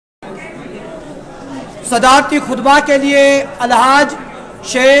صدارتی خطبہ کے لیے الحاج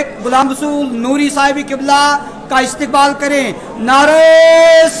شیخ غلام رسول نوری صاحب قبلہ کا استقبال کریں۔ نعرہ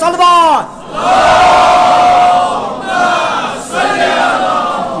صلوات،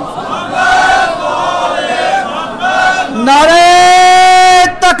 نعرہ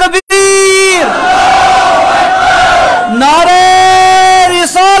تکبیر، نعرہ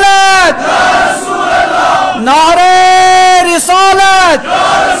رسالت، نعرہ رسالت،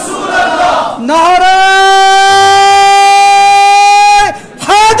 نعرہ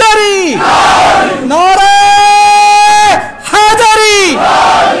حیدری، نعرہ حیدری،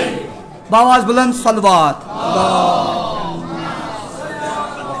 باواز بلند صلوات۔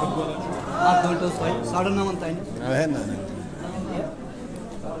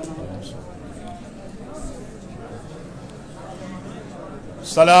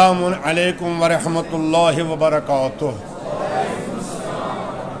 السلام علیکم ورحمۃ اللہ وبرکاتہ۔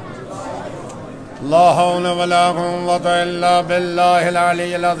 لا حول ولا قوة الا باللہ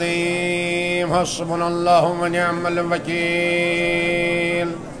العلی العظیم، حسبنا اللہ ونعم الوکیل،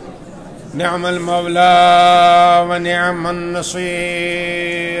 نعم المولا ونعم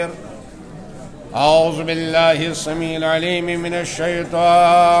النصیر۔ اعوذ باللہ السمیع العلیم من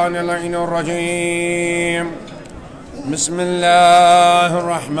الشیطان اللعین الرجیم، بسم اللہ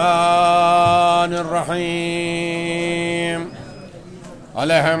الرحمن الرحیم۔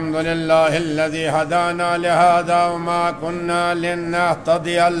 الحمدللہ الذی ہدانا لہذا وما كنا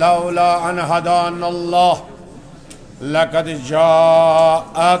لنہتدی لولا ان ہدانا اللہ، لقد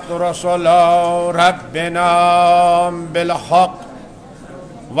جاءت رسول ربنا بالحق،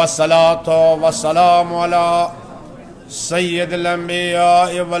 والصلاة والسلام على سید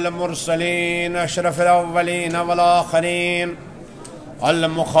الانبیاء والمرسلین، اشرف الاولین والآخرین،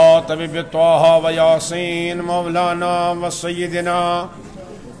 المخاطب بطه ویاسین، مولانا وسیدنا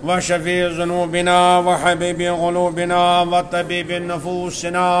وشفیع ذنوبنا وحبیب قلوبنا وطبیب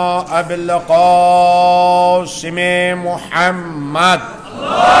نفوسنا ابی القاسم محمد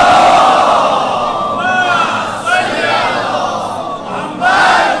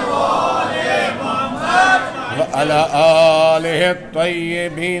وعلى آله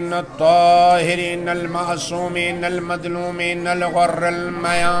الطيبين الطاهرين المعصومين المظلومين الغر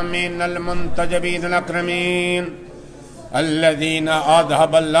الميامين المنتجبين الأكرمين الذين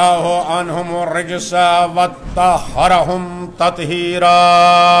أذهب الله عنهم الرجس وطهرهم تطهيرا۔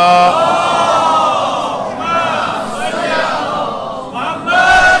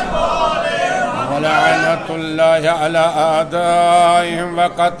 ولعنة الله على أعدائهم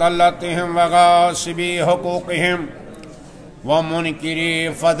وقتلتهم وغاصبي حقوقهم ومنكري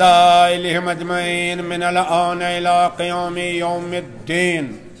فضائلهم أجمعين من الآن إلى قيام يوم الدين،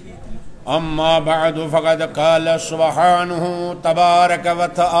 أما بعد فقد قال سبحانه تبارك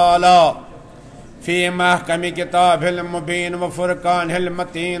وتعالى في محكم كتابه المبين وفرقانه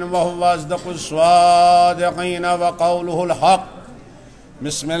المتين، وهو أصدق الصادقين وقوله الحق۔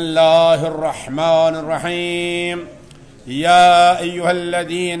 بسم الله الرحمن الرحيم، يا أيها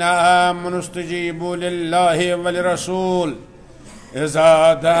الذين آمنوا استجيبوا لله وللرسول إذا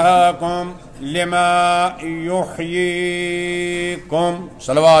دعاكم لما يحييكم،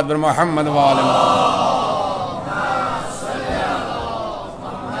 صلوات بمحمد وآل محمد۔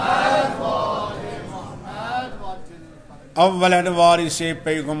 اولا وارث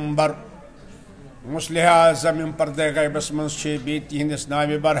پیغمبر مصلح اعظم پردہ غیبس من بیتی ہندس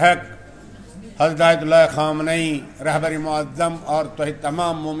نائب برحق حضرت آیت اللہ خامنئی رہبر معظم اور توہی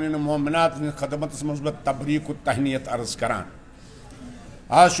تمام مومنین و مومنات خدمت مثبت تبریک و تہنیت عرض کران۔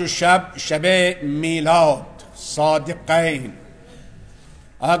 آج شب میلاد صادقین،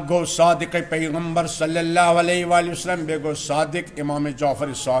 آگ گو صادق پیغمبر صلی اللہ علیہ وآلہ وسلم، بے گو صادق امام جعفر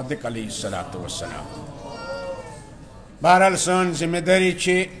صادق علیہ السلام۔ بہرحال سن ذمہ داری چھ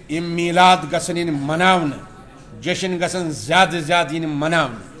یم میلاد گژھن ین مناون، جشن گژھن زیادہ زیادہ ین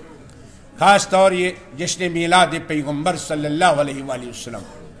مناون، خاص طور یہ جشن میلاد پیغمبر صلی اللہ علیہ وآلہ وسلم۔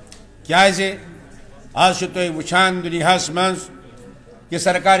 کیازِ آج چھو تُہۍ وٕچھان دنیاہس منٛز کہ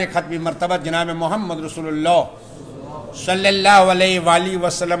سرکار ختم مرتبہ جناب محمد رسول اللہ صلی اللہ علیہ وآلہ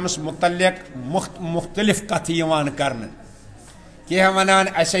وسلم متعلق مختلف کتھ یوان کرن، کینٛہہ ونان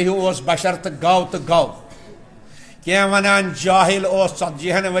اسے ہیو اوس بشر تو گو، کینٛہہ ونان جاہل اوس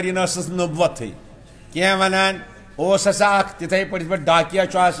 40 ورین ٲسٕس نبوت، کینٛہہ ونان اوس ہسا اکھ تِتھے پٲٹھۍ پٲٹھۍ ڈاکیا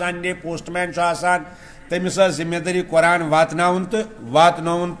چھُ آسان نے پوسٹ مین چھُ آسان، تٔمِس ٲس ذمہ دٲری قرآن واتناوُن تہٕ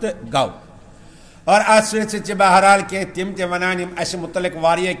گو۔ اور اتھ سۭتۍ بہرحال کینٛہہ تِم تہِ ونان یِم اسہِ متعلق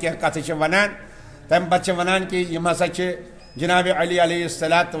واریاہ کینٛہہ کتھٕ چھِ ونان، تمہِ پتہٕ چھِ ونان کہ یِم ہسا چھِ جناب علی علیہ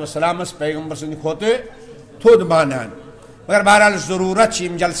السلام پیغمبر سٕنٛدِ کھۄتہٕ تھوٚد مانان۔ مگر بہرحال ضرورت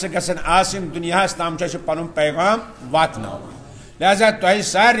جلسہ گھن آسن دنیا تام پن پیغام واتنا لہذا تہ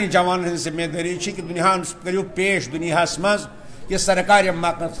سارے جوان ہن ذمہ داری کہ دنیا کرو پیش دنیا مز کہ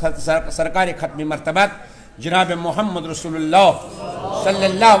سرکار ختم مرتبت جناب محمد رسول اللہ صلی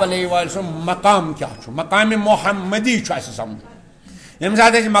اللہ علیہ وسلم مقام کیا مقام محمدی سمجھو یم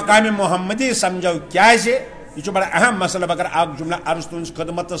سات مقام محمدی سمجھو یہ بڑا اہم مسئلہ اگر اک جملہ عرض تہذ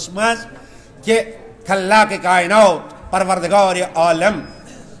خدمت مز کہ خلاق کائنات پروردگار عالم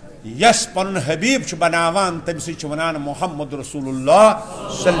یس پن حبیب بناوان تم سی ونان محمد رسول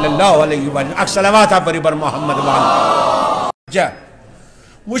اللہ صلی اللہ علیہ وسلم اکثلوات بر محمد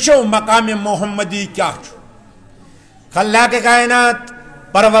وچو مقام محمدی کیا خلاق کائنات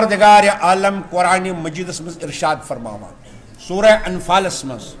پروردگار عالم قرآن مجید مز ارشاد فرماوان سورہ انفال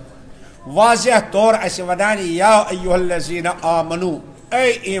مز واضح طور اس ونان یا ایوہ الذین آمنو اے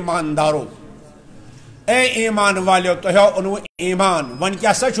ایماندارو اے ایمان والیو تہو انو ایمان ون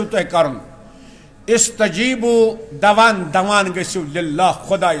کیا سا چھو تہ کرن استجیبو دوان گسیو للہ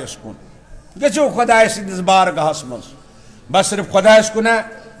خدا اس کن گسیو خدا اس بارگاہس مز بس صرف خدا اس کن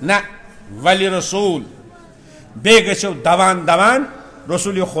نہ ولی رسول بے گسیو دوان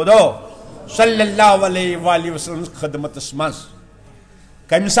رسول خدا صلی اللہ علیہ وآلہ وسلم خدمت مز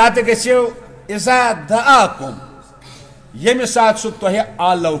کم سات گسیو اذا دعاکم یم سات سو تہ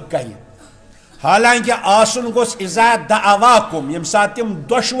آلو کر حالانکہ آسن گوس اذا دعواکم یم سات تم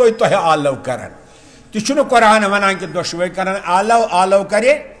دشوئی تہ آلو کرن تہ قرآن ونان کہ دشوئی کرن آلو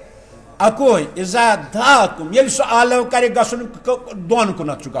کرے اکوئی اذا دعاکم یل سو آلو کرے گسن دون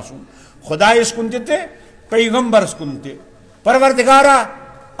کنت گسن خدایس کن تہ پیغمبرس کن تہ پروردگارا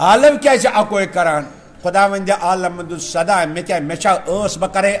عالم کیا اکوئی کران خدا وند عالم دل صدا مے چا اس بہ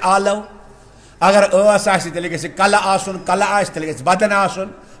کرے آلو اگر اس آس تیل گژھِ کلہ آسن کلہ آس تیل گژھِ بدن آسن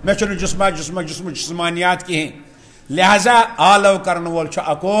مے چھُنہٕ جسمانیات کہین لہذا آلو کرن وول چھُ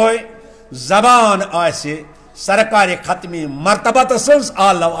اکوئی زبان آسہِ سرکار ختمی مرتبت سنز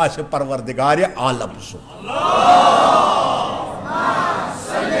آلو آسہِ پروردگار عالم سن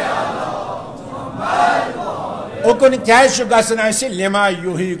اکن کیازِ گژھن اسہِ لما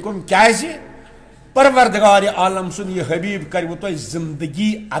یوحیکم کیازِ پروردگار عالم سن یہ حبیب کرو تہ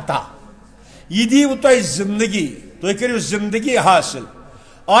زندگی عطا یہ دیو تہ زندگی تھی کرو زندگی حاصل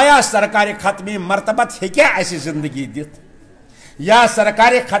آیا سرکار ختمی مرتبت ہیکیا اس زندگی دت یا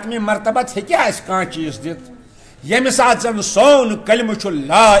سرکار ختمی مرتبت ہیکیا اس کان چیز دت یم سات زن سون کلمہ چھ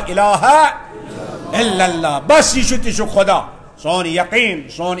لا الہ الا اللہ بس یہ تہ خدا سون یقین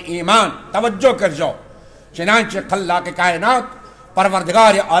سون ایمان توجہ کر جاؤ چنانچہ خلاق کائنات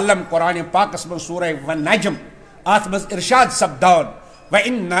پروردگار عالم قرآن پاک میں سورہ والنجم آت مز ارشاد سبدان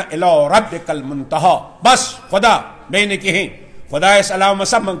وَإِنَّ إِلَىٰ رَبِّكَ الْمُنْتَهَا بس خدا بین کہیں خدا اس علاوہ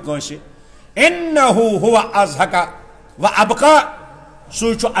سب کنسی اِنَّهُ هُوَ أَضْحَكَ وَأَبْقَى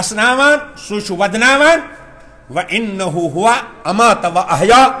سوچو اسناوان سوچو ودناوان وَإِنَّهُ هُوَ أَمَاتَ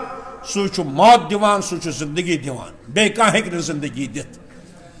وَأَحْيَا سوچو موت دیوان سوچو زندگی دیوان بے کہاں ہیک زندگی دیت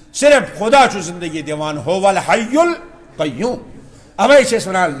صرف خدا چو زندگی دیوان هُوَ الْحَيُّ الْقَيُّومُ اوے سے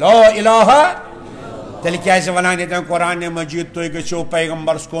سنا لا الہ تیل کیا ونان قرآن مجید تھی گھو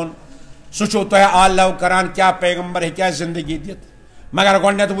پیغمبرس کن سو تہ آلو کران کیا پیغمبر کیا زندگی دت مگر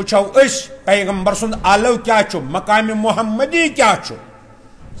گۄڈنیتھ وچھو اس پیغمبر سند آلو کیا مقام محمدی کیا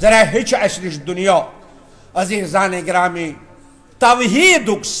ذرا ہچ اس نش دنیا عزیزان گرامی توحید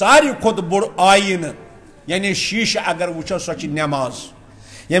ساری کھت بڑ آئین یعنی شیشہ اگر وچھو سو نماز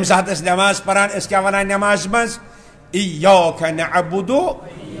یم سات اس نماز پران اس کیا ونان نماز مز ایاک نعبد و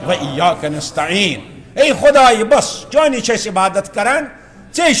ایاک نستعین اے خدای بس چانی چھس عبادت کران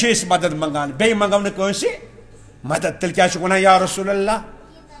ژے چھس مدد منگان بے منگو نہ کٲنٛسہِ مدد تیٚلہِ کیٛاہ چھُکھ وَنان یا رسول اللہ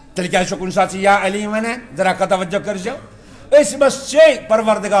تیٚلہِ کیٛاہ چھُکھ کُنہِ ساتہٕ یا علی ونان ذرا توجہ کٔرۍزیو أسۍ بس ژے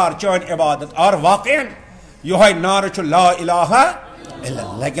پروردگار چٲنۍ عبادت اور واقعاً یہوے نعرٕ چھُ لا الہ الا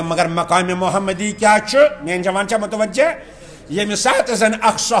اللہ لیکن مگر مقام محمدی کیا چھُ میٲنۍ جوان چھا متوجہ ییٚمہِ ساتہٕ زن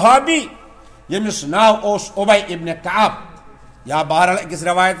اکھ صحابی یمس ناو اوس ابی ابن کعب یا بہرحال اکس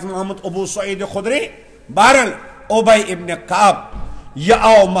روایت محمد ابو سعید خدری بہرحال ابی ابن کعب یہ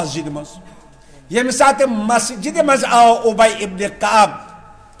آو مسجد مز یم سات مسجد مز آو ابی ابن کعب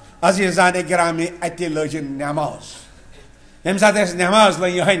عزیزان گرامی اتہ لج نماز یم سات نماز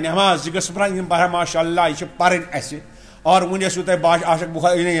لگ یہ نماز یہ گھس پرن بہر ماشاء اللہ یہ پرن اس اور ون یسو تہ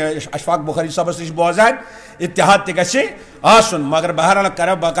اشفاق بخاری صاحبس نش بوزان اتحاد تہ گژھِ آسن مگر بہرحال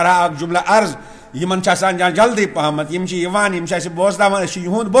کرا اک جملہ عرض یمن آسان جلدی پہمت یم بوزناوان اس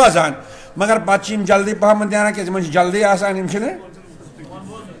یہند بوزان مگر پتہ جلدی پہمت نیران کیازِ یمن جلدی آسان یم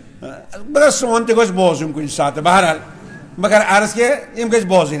بس سون تہ گوٚژھ بوزن کُنہِ ساتہٕ بہرحال مگر عرض کہ یم گژھِ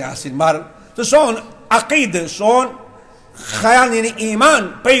بوزٕنۍ آسٕنۍ بہرحال تو سون عقیدٕ سون خیال یعنی ایمان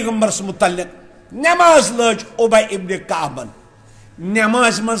پیغمبرس متعلق نماز لج ابی ابن کعبن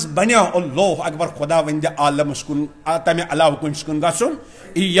نماز مز بنیو اللہ اکبر خدا وند عالمس کن تمہ علاوہ کنس کن گژھُن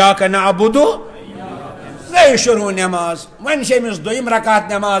ایاک نعبد گٔے شروع نماز ون شمس دویم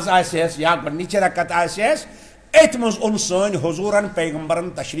رکعت نماز آسیس یا گۄڈنِچ رکعت آسیس ات مز اون سن حضورن پیغمبرن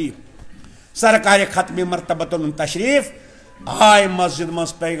تشریف سرکار ختم مرتبتن تشریف آئے مسجد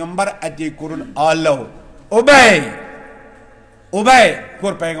مز پیغمبر اتی کورن آلو ابی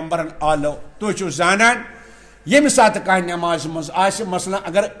کور پیغمبرن آلو تو چھو زانان یم سات کانٛہہ نماز مز آسہِ مثلا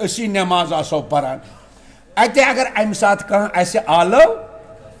اگر اسی نماز آسو پران اتہِ اگر امہِ سات کانٛہہ اسہِ آلو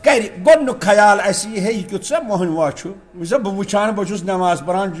کر گۄڈنیُک خیال اسہِ یہِ ہے یہِ کیُتھ سا موہنوا چھُ بہٕ وٕچھان بہٕ چھُس نماز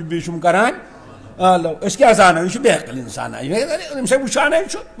پران بیٚیہِ چھُم کران آلو أسۍ کیٛاہ زانو یہِ چھُ بے عقل انسانا ییٚمہِ سۭتۍ وٕچھانے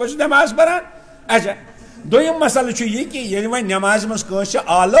چھُ بہٕ چھُس نماز پران اچھا دوٚیِم مسلہٕ چھُ یہِ کہِ ییٚلہِ وۄنۍ نمازِ منٛز کٲنٛسہِ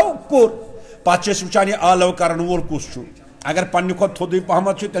آلو کوٚر پتہٕ چھِ أسۍ وٕچھان یہِ آلو کرن وول کُس چھُ اگر پننہِ کھۄتہٕ تھوٚدُے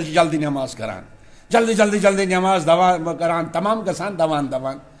پہمتھ چھُ تیٚلہِ چھُ جلدی نماز کران جلدی نماز دوان کران تمام گژھان دوان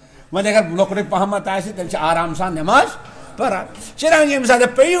وۄنۍ اگر لۄکٹُے پہمتھ آسہِ تیٚلہِ چھِ آرام سان نماز پران چنانچہ ییٚمہِ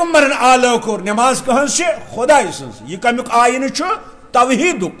ساتہٕ پیغمبرن آلو کوٚر نماز کٕہٕنٛز چھِ خۄداے سٕنٛز یہِ کمیُک آیٖنہٕ چھُ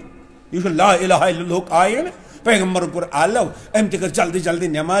توحیٖدُک یہ لا الہ الا اللہ آئین پیغمبر کور آلو ام تہ کر جلدی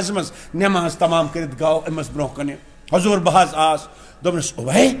نماز مز نماز تمام کرت گو امس برو کنے حضور بحث آس دمس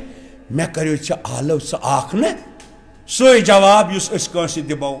اوے مے کریو چھ آلو س آخن سوی جواب یس اس کنس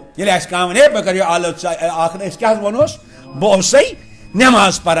دبو یلی اس کام نے بہ کریو آلو س آخن اس کیا ونوس بو سی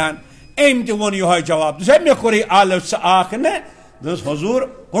نماز پران ام تہ ون یہ جواب دس مے کری آلو س آخن دس حضور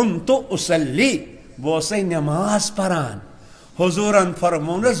کنت اصلی بو سی نماز پران حضورن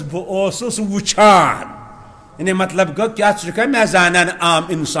فرمونس بہس وچان یعنی مطلب گو کیا چکا میں زانان عام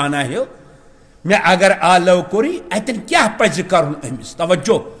انسان ہو میں اگر آلو کوری اتن کیا پز کرن امس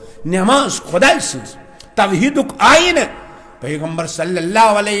توجہ نماز خدا سز توحیدک آئین پیغمبر صلی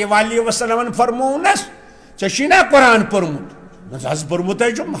اللہ علیہ وآلہ وسلم فرمونس چشینا قرآن پرمت نز پرمت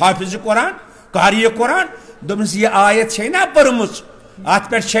حافظ قرآن قاری قرآن دمس یہ آیت چھینا پرمت ات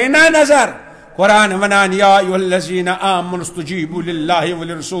پہ چھینا نظر قرآن ونان یا ایھا الذین آمنوا استجیبوا للہ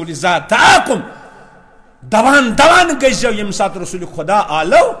وللرسول اذا دعاکم دوان گژھو یم سات رسول خدا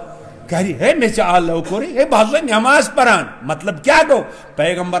آلو کری ہے میں سے آلو کوری ہے بہت نماز پران مطلب کیا گو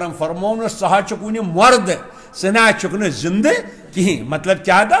پیغمبرم فرمون سہا چکونی مرد سنا چکن زندہ کہیں مطلب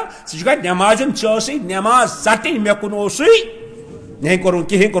کیا گو سچکا نماز چوسی نماز سٹی میں کن اوسی نہیں کروں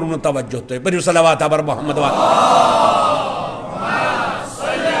کہیں کروں توجہ تو بری صلوات بر محمد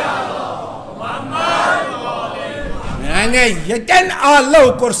یتن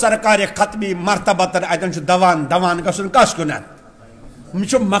آلو کور سرکار ختمی مرتبتن اتن دوان گسن کس کنن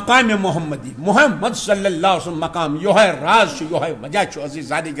مچ مقام محمدی محمد صلی اللہ علیہ وسلم مقام یہ راز یہ وجہ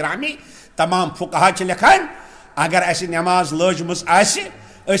عزیزان گرامی تمام فقہا لکھان اگر اس نماز لجمس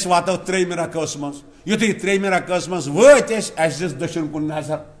اس واتو تریم رکعس مز یتھی تریم رکعس مز وت اس دس دشن کن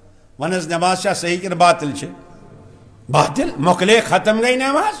نظر ونس نماز صحیح کن باطل مکلے ختم گئی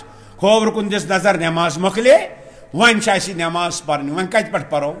نماز کھوور کن دس نظر نماز مکلے ون نماز پرنی ون کت پہ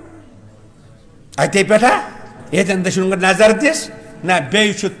پرو اتے پہ یتن دشن نظر دس نہ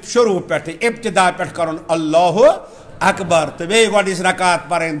بیچ شروع پہ ابتدا پہ کرن اللہ اکبر تو بی گوڈس رکعت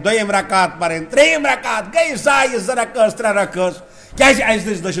پرن دویم رکعت پرن تریم رکعت گئی زائ ز رکعت ترے رکعت کیازِ اس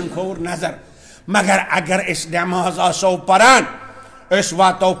دس دشن کھوور نظر مگر اگر اس نماز آسو پران اس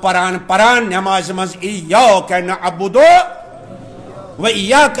واتو پران نماز مز ایاک نعبد و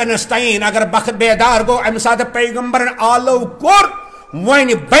ایاک نستعین اگر بخت بیدار گو ام سات پیغمبرن آلو کور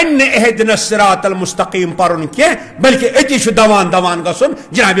وین بن اہدنا الصراط المستقیم پرن کی بلکہ اتی شو دوان گسن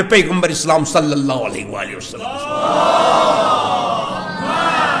جناب پیغمبر اسلام صلی اللہ علیہ وآلہ وسلم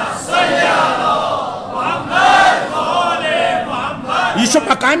یہ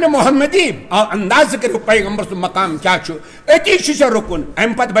مقام محمدی انداز کرو پیغمبر سن مقام کیا چھو اتی شو رکن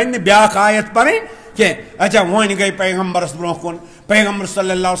ام پت بن بیاک آیت پرن کہ اچھا وین گئی پیغمبرس برو کن پیغمبر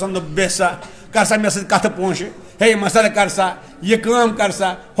صلی اللہ علیہ وسلم بیسا کرسا میں سے کت پونش ہے مسئلہ کرسا یہ کام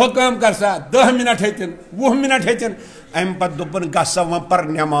کرسا ہو کام کرسا 10 منٹ ہیتن 20 منٹ ہیتن ام پت دپن گسا ون پر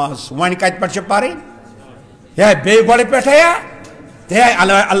نماز ون کت پہ پرن یا بی گوڑ پہ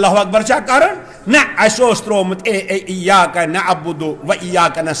اللہ اکبر چا کرن نہ اس ترومت ایاک نعبد و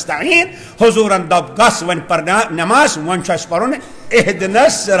ایاک نستعین حضورن دپ گس ون پر نماز ون چھ پرن اہدنا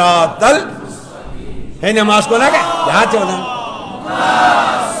الصراط ہے نماز کو لگا یہاں چودہ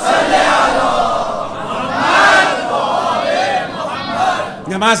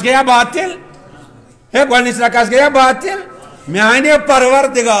نماز گیا باطل ہے گوڑنچ رکعت گیا باطل میانے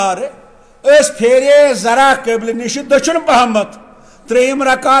پروردگار اس پھیرے ذرا قبل نش دچن پہمت تریم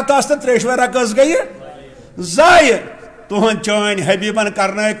رکعت اس تریشوے رکعت گئی ضائع تہن چٲنۍ حبیبن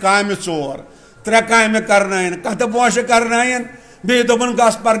کرنٲے کامہِ 4 3 کامہِ کرنٲیِن کتھٕ پوشہٕ کرنٲیِن بیٚیہِ دوٚپُن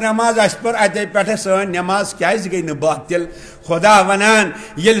گژھ پر نٮ۪ماز اَسہِ پٔر اَتے پٮ۪ٹھٕ سٲنۍ نٮ۪ماز کیٛازِ گٔے نہٕ باطِل خۄدا وَنان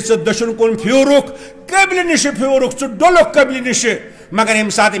ییٚلہِ ژٕ دٔچھُن کُن پھیوٗرُکھ قبلہِ نِشہِ پھیوٗرُکھ ژٕ ڈوٚلُکھ قبلہِ نِشہِ مگر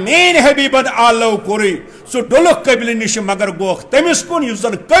ییٚمہِ ساتہٕ میٛٲنۍ حبیبن آلو کوٚرُے ژٕ ڈوٚلُکھ قبلہِ نِشہِ مگر گوکھ تٔمِس کُن یُس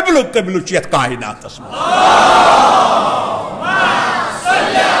زن قبلُک چھُ یتھ کایناتس منٛز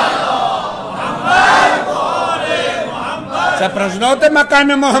ژےٚ پرٛزنو تہٕ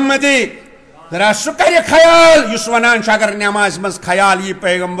مقامِ محمدی ذرا سُہ کرِ خیال یُس ونان چھُ اگر نٮ۪مازِ منٛز خیال یی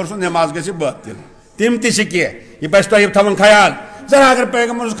پیغمبر سُنٛد نٮ۪ماز گژھِ باطِل تِم تہِ چھِ کینٛہہ یہِ پزِ تۄہہِ تھاوُن خیال ذرا اگر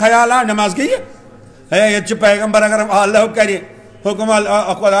پیغمبر سُنٛد خیال آو نٮ۪ماز گٔیہِ ہے ییٚتہِ چھُ پیغمبر اگر آلو کرِ حکم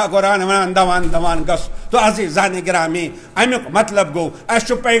قرآن ونان دوان گژھ تو عزیزانِ گرامی امیُک مطلب گوٚو اَسہِ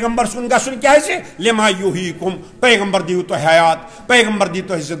چھُ پیغمبر سُنٛد گژھُن کیٛازِ لِما یوٗحیٖکُم پیغمبر دِیِو تۄہہِ حیات پیغمبر دِی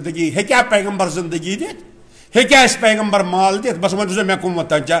تۄہہِ زندگی ہیٚکیٛاہ پیغمبر زندگی دِتھ ہیٚکیٛاہ اَسہِ پیغمبر مال دِتھ بس وۄنۍ مےٚ کُن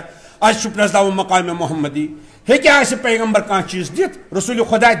متوجہ اَسہِ چھُ پرٛزناوُن مقامِ محمدی ہیٚکیٛاہ اَسہِ پیغمبر کانٛہہ چیٖز دِتھ رسوٗلِ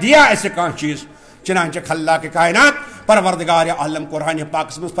خۄدا دِیا اَسہِ کانٛہہ چیٖز چنانچہ خلاق کائنات پروردگار عالم قرآن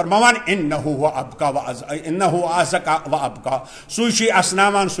پاکس منٛز فرماوان انہو ازکا و ابکا سُے چھُے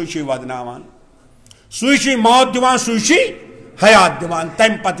اسناوان سُے چھُے ودناوان سُے چھُے موت دِوان سُے چھُے حیات دِوان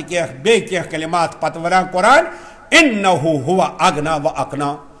تمہِ پتہٕ کینٛہہ بیٚیہِ کینٛہہ کلمات پتہٕ ونان قرآن انہو ہوا اغنا و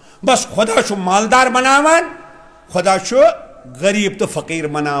اقنا بس خدا چھُ مالدار بناوان خدا چھُ غریب تہٕ فقیٖر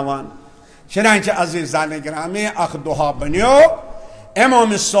بناوان چنانچہ عزیزانِ گرامی اکھ دُہا بنیو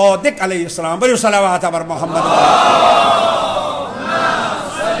امام صادق علیہ السلام بٔرِو صلوات بر محمد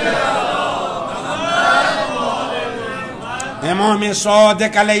امام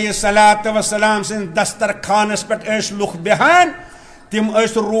صادق علیہ السلام سٕنٛدِ دسترخانس پٮ۪ٹھ ٲسۍ لُکھ بیٚہان تِم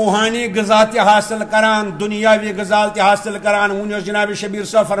ٲسۍ روحانی غذا تہِ حٲصِل کران دُنیاوی غذا تہِ حٲصِل کران وُنہِ اوس جناب شبیٖر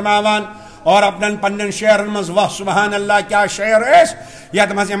صٲب فرماوان اور اپنن پنن شعرن منٛز واہ سبحان اللہ کیٛاہ شعر ٲسۍ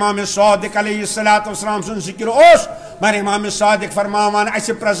یتھ منٛز امام صادق علیہ السلام سُنٛد ذکر اوس مگر امام صادق فرماوان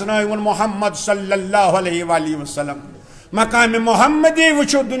اَسہِ پرٛزنٲوُن محمد صلی اللہ علیہ وآلہ وسلم مقامِ محمدی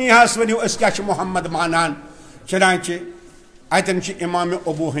وٕچھو دُنیاہس ؤنِو أسۍ کیٛاہ چھِ محمد مانان چنانچہ اتٮ۪ن چھِ امام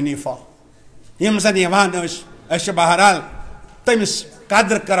ابو حنیفہ یِم زن یِوان ٲسۍ أسۍ چھِ بہرحال تٔمِس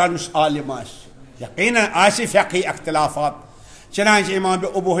قدر کران یُس عالم آسہِ یقیٖنن آسہِ فقہی اختلافات چنانچہ امام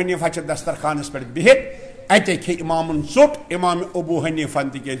ابو حنیفہ چھِ دسترخانس پٮ۪ٹھ بِہِتھ اتے کھے امامن ژوٚٹ امام ابو حنیفن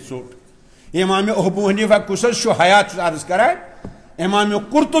تہِ کھے ژوٚٹ امام ابو حنیفہ کُس حظ چھُ حیات چھُس عرض کران امام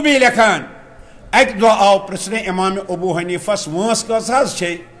قرطبی لیکھان اکہِ دۄہ آو پرژھنہٕ امام ابو حنیفس وٲنس کٔژ حظ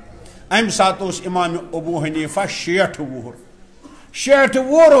چھے امہِ ساتہٕ اوس امام ابو حنیفہ 60 وُہُر 60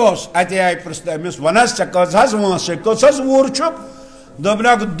 وُہُر اوس اتے آیہِ پرژھنہٕ أمِس وَن حظ ژےٚ کٔژ حظ وٲنس چھے کٔژ حظ وُہُر چھُکھ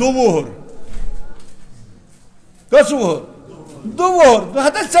دوٚپنکھ 2 وُہُر کٔژ وُہُر 2 وُہُر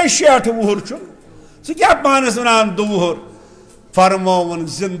ہتا ژےٚ 60 وُہُر چھُکھ ژٕ کیٛاہ پانس ونان 2 وُہُر فرمووُن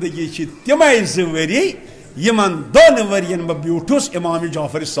زندگی چھِ تِمے 2 ؤری یِمن 2 ؤرین بہٕ بیوٗٹھُس امام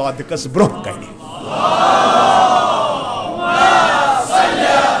جعفر صادقس برونٛہہ کنہِ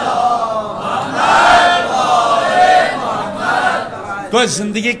تو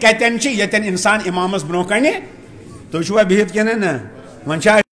زندگی کتٮ۪ن چھِ ییٚتٮ۪ن انسان امامس برونٛہہ کنہِ تُہۍ چھُوا بِہِتھ کِنہٕ نہ وۄنۍ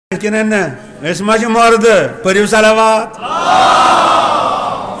چھا کِنہٕ نہ أسۍ ما چھِ مردٕ پٔرِو صلوات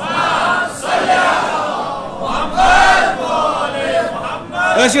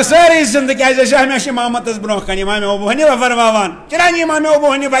أسۍ چھِ سٲری زندٕ کیٛازِ أسۍ چھِ ہمیشہِ امامتس برونٛہہ کنہِ امام ابو حنیفہ فرماوان چنانچہ امام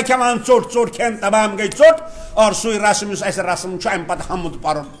ابو حنیفہ کھٮ۪وان ژوٚٹ کھٮ۪ن تمام گٔے ژوٚٹ اور سُے رسم یُس اَسہِ رسم چھُ امہِ پتہٕ حمد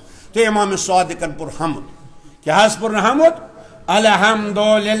پرُن تہٕ امام صادقن پوٚر حمد کیٛاہ حظ پوٚر نہٕ حمد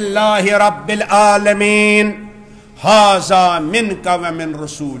الحمدُللہ رب العالمیٖن ہاذا منک و من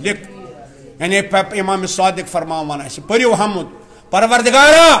رسولک یعنی امام صادق فرماوان اَسہِ پٔرِو حمد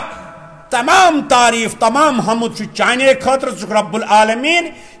پروردگارا تمام تعریف تمام حمد چھُ چانے خٲطرٕ ژٕ رب العالمیٖن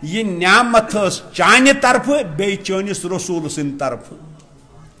یہِ نعمت ٲس چانہِ طرفہٕ بیٚیہِ چٲنِس رسوٗل سٕنٛدِ طرفہٕ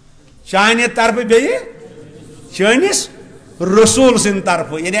چانہِ طرفہٕ بیٚیہِ چٲنِس رسوٗل سٕنٛدِ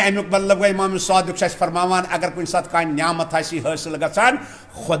طرفہٕ یعنی امیُک مطلب گوٚو امام صادق چھُ اَسہِ فرماوان اگر کُنہِ ساتہٕ کانٛہہ نعمت آسہِ حٲصِل گژھان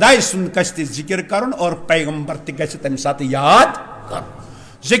خۄداے سُنٛد گژھِ تہِ ذِکر کرُن اور پیغمبر تہِ گژھِ تمہِ ساتہٕ یاد کرُن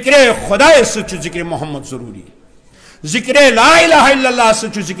ذِکرِ خۄدایس سۭتۍ چھُ ذِکرِ محمد ضروٗری ذِکرِ لا الہ الا اللہ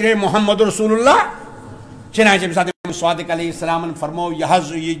سۭتۍ چھُ ذِکرِ محمد رسول اللہ چنانچہ ییٚمہِ ساتہٕ امام صادق علیہ السلامن فرموو یہِ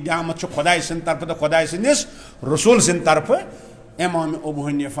حظ یہِ نعمت چھُ خۄداے سٕنٛدِ طرفہٕ تہٕ خۄداے سٕنٛدِس رسوٗل سٕنٛدِ طرفہٕ امام ابو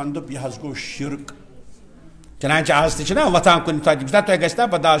حنیفن دوٚپ یہِ حظ گوٚو شرک چنانچہ آز تہِ چھِنہ وۄتھان کُنہِ ساتہٕ تۄہہِ گژھِ نا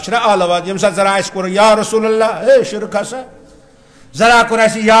پتہ آز چھُنہ آلواز ییٚمہِ ساتہٕ ذرا اَسہِ کوٚر یا رسول اللہ ہے شرک ہسا ذرا کوٚر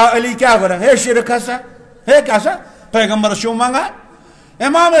اَسہِ یا علی کیٛاہ کوٚر ہے شرک ہسا ہے کیٛاہ سا پیغمبرس چھُو منگان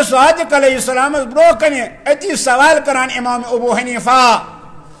امام صادق علیہ السلامس برونٛہہ کنہِ أتی سوال کران امام ابو حنیفہ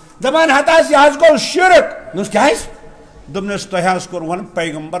دپان ہتا یہِ حظ گوٚو شرک دوٚپُس کیٛازِ دمنس تہس کور ون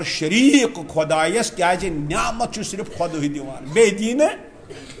پیغمبر شریک خدایس کیا نعمت صرف خود دیوان بے دین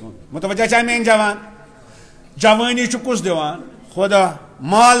متوجہ چاہ مین جوان جوانی کس دیوان خدا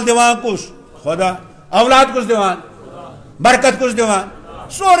مال دیوان کس خدا اولاد کس دیوان برکت کس دیوان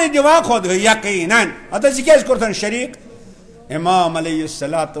سوری دیوان خود یقیناً اتہ ذکر کورتن شریک امام علیہ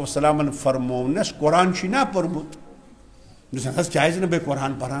السلام فرمونس قرآن نا پورمت دس کیاز بے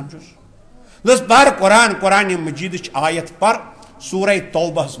قرآن پران چھس دس پر قرآن مجید آیت پر سورہ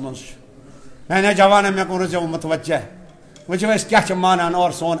توبہ مز میں جوان مے کون روزو متوجہ وچو اس کیا مانان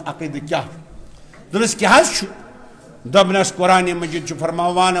اور سون عقید کیا دس کیا دبنس قرآن مجید چھ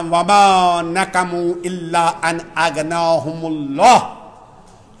فرماوان وما نقموا الا ان اغناهم اللہ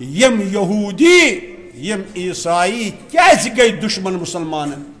یم یہودی یم عیسائی کیس گئی دشمن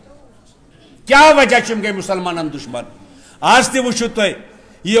مسلمانن کیا وجہ چم گئی مسلمانن دشمن آج تی وچھو تو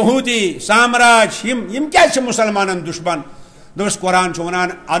یہودی سامراج یم کیا چھ مسلمانن دشمن دوست قرآن چھ ونان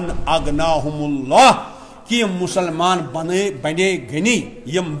ان اغناهم اللہ کہ یم مسلمان بنے غنی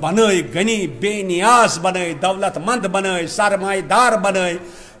یم بنے غنی بے نیاز بنے دولت مند بنے سرمایہ دار بنے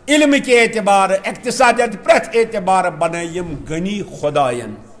علم کے اعتبار اقتصادیت پرت اعتبار بنے یم غنی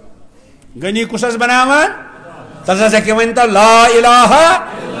خداین غنی کس بناوان تزا کہ ونتا لا الہ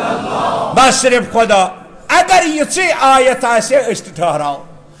الا اللہ بس صرف خدا اگر یہ آیت آسے است ٹھہراؤ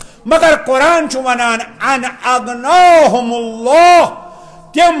مگر قرآن چھ ونان ان اغناهم اللہ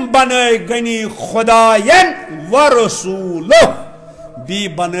تم بنے غنی خداین و رسول بی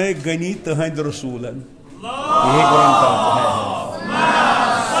بنے غنی تہند رسولن یہ قرآن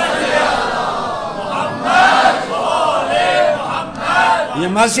یہ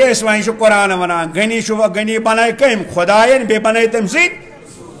مزے اس وائن شو قرآن ونان غنی شو غنی بنائے کم خداین بے بنائے تم سید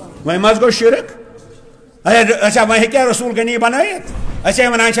وائن مز گو شرک اچھا وائن کیا رسول غنی بنائیت اچھا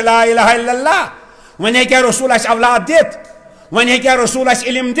ونان چھ لا الہ الا اللہ وائن کیا رسول اس اولاد دیت وائن کیا رسول اس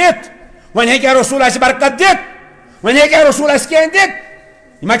علم دیت وائن کیا رسول اس برکت دیت وائن کیا رسول اس کین دیت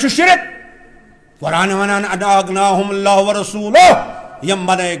یہ ما چھ شرک قرآن ونان اغناهم اللہ و رسولہ یم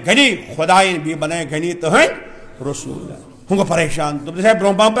بنائے غنی خداین بھی بنائے غنی تہند رسول ہوں پریشان تو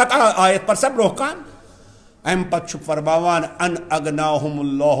برہم پہ آیت پر سب روکان ام پتہ فرماوان ان اغناهم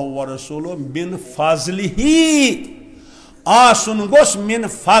اللہ و رسولہ من فضلہ آسن گوس من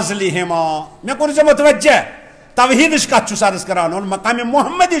فضلہما میں کون سے متوجہ توحید اس کت چھس عرض کران اور مقام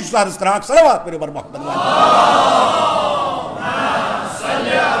محمدی چھس عرض کران صلوات پر محمد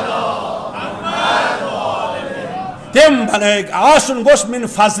تم بنے آسن گوس من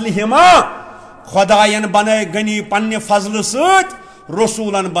فضلہما خداین بنے غنی پنہ فضل سۭتۍ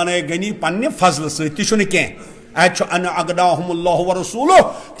رسولن بنے غنی پنہ فضل سۭتۍ تہ چھُنہٕ کینٛہہ اتھ چھُ ان اغناهم اللہ و رسولہ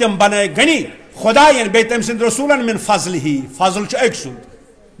تم بنے غنی خداین بیٚیہِ تٔمۍ سٕنٛدۍ رسولن من فضلہ فضل چھُ أکۍ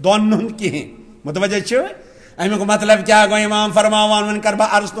سُنٛد دۄن ہُنٛد کِہیٖنۍ متوجہ چھُ امیُک مطلب کیا گوٚو امام فرماوان وۄنۍ کر بہٕ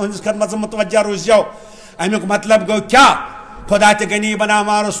عرض تُہنٛدِس خدمتس متوجہ روٗززیو امیُک مطلب گوٚو کیا خدا تہ غنی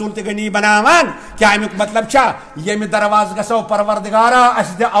بناوان رسول تہ غنی بناوان کیا امیُک مطلب چھا ییٚمہِ درواز گژھو پروردگارا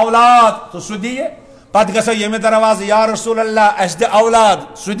اسہِ دِ اولاد تو سُہ دِیہِ پتہٕ گژھو ییٚمہِ درواز یا رسول اللہ اسہِ دِ اولاد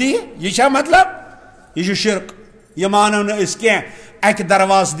سُہ دِیہِ یہِ چھا مطلب یہ چھُ شرک یہ مانو نہٕ أسۍ کینٛہہ اکہِ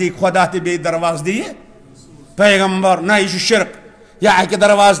درواز دی خدا تہ بیٚیہِ درواز دِیہِ پیغمبر نہ یہ چھُ شرک یا اکہِ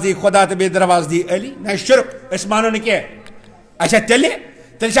درواز دی خدا تہ بیٚیہِ درواز دِیہِ علی نہ یہ شرک أسۍ مانو نہٕ کینٛہہ اچھا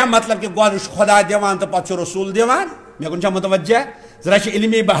تیٚلہِ چھا مطلب کہ گۄڈٕ چھُ خدا دِوان تہٕ پتہٕ چھُ رسول دِوان مے کُن چھا متوجہ ذرا چھ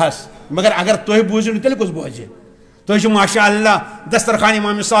علمی بحث مگر اگر تُہۍ بوٗزِو نہٕ تیٚلہِ کُس بوزِ تُہۍ چھِو ماشاء اللہ دسترخان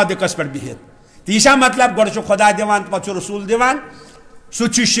امام صادقس پٮ۪ٹھ بِہِتھ تہٕ یہِ چھا مطلب گۄڈٕ چھُ خدا دِوان تہٕ پتہٕ چھُ رسول دِوان سُہ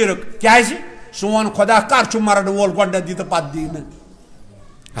تہِ چھُ شرک کیازِ سون خدا کر چھُ مرن وول گۄڈنیٚتھ دی تہٕ پتہٕ دی نہٕ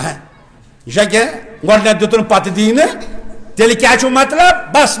یہِ چھا کینٛہہ گۄڈنیٚتھ دیُتُن پتہٕ دی نہٕ تیٚلہِ کیٛاہ چھُ مطلب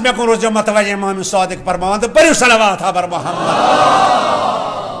بس مےٚ کُن روزیو متوجہ امام صادق فرماوان تہٕ پٔرِو صلوات بر محمد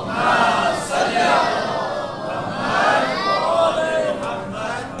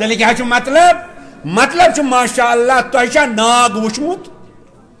تیٚلہِ کیٛاہ چھُ مطلب چھُ ماشاء اللہ تۄہہِ چھا ناگ وٕچھمُت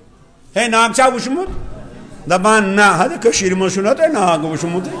ہے ناگ چھا وٕچھمُت دپان نہ حظ کٔشیٖرِ منٛز چھُنہ تۄہہِ ناگ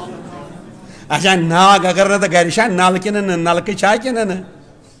وٕچھمُت اچھا ناگ اگر نہٕ تہٕ گرِ چھا نلکہٕ کِنہٕ نہٕ نلکہٕ چھا کِنہٕ نہٕ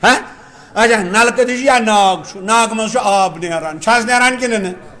ہاں اچھا نلکہٕ تہِ چھُ یا ناگ چھُ ناگہٕ منٛز چھُ آب نیران چھا حظ نیران کِنہٕ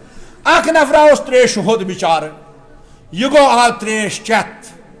نہٕ اکھ نفرا اوس تریش ہوٚت بِچارٕ یہِ گوٚو آو تریش چٮ۪تھ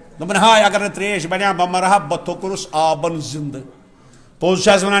دوٚپُن ہاے اگر نہٕ تریش بنیٛا بہٕ مرٕ ہا بہٕ تھوٚکُرُس آبن زِنٛدٕ پوٚز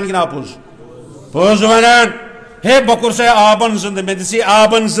چھا حظ ونان کِنہٕ اپوٚز پوٚز ونان ہے بہٕ کوٚر سا آبن زِنٛدٕ مےٚ دِژٕے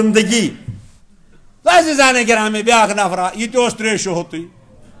آبن زندگی عزیٖزانے گرامی بیٛاکھ نفرا یہِ تہِ اوس تریشہِ ہوٚتُے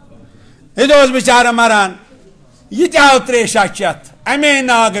یہِ تہِ اوس بِچارٕ مران یہِ تہِ آو تریشا چٮ۪تھ امے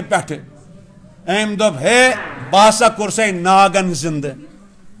ناگہٕ پٮ۪ٹھٕ أمۍ دوٚپ ہے بہٕ ہسا کوٚر سا ناگن زِنٛدٕ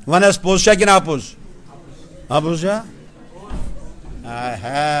ون حظ پوٚز چھا کِنہٕ اپوٚز اپوٚز چھا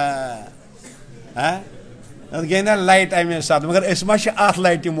گئی نا لائٹ امے سات مگر اس ما ات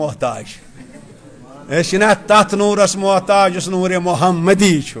لائٹ محتاج اس نا تت نورس محتاج اس نور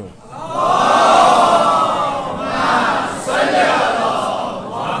محمدی چھ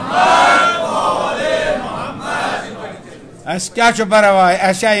اس کیا پرواہ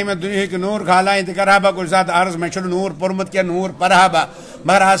اس میں دنیا نور کھالائیں تو کرا بہ کچھ زیادہ عرض میں چھ نور پورمت کی نور پڑھا بہ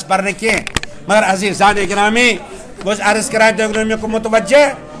مگر آج پڑھنے کی مگر عزیزان گرامی بس عرض کرائے تو کو متوجہ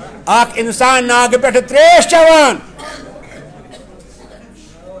اخ انسان ناگ پہ تریش چوان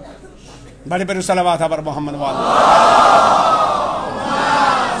بڑے بڑے صلوات پر محمد والا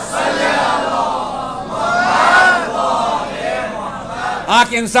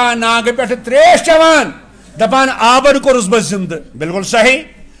اخ انسان ناگ پہ تریش چوان دپان آبن کورس بہ زندہ بالکل صحیح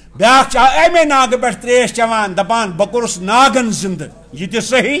بیاکھ امے ناگ پہ تریش چوان دپان بہ کورس ناگن زندہ یہ تہ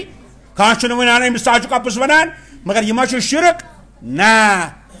صحیح کھانا ونان امس تاج کپس ونان مگر یہ ما شرک نا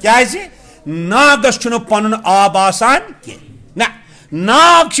کیازِ ناگس چھُنہٕ پنُن آب آسان کی نا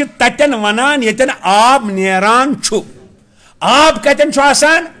ناگ چھ تتن ونان یتن آب نیران چھُ آب کتن چھُ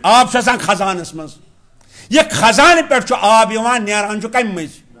آسان آب چھُ آسان خزانس مز یہ خزانہ پہ چھُ آب یوان نیران چھُ کمہِ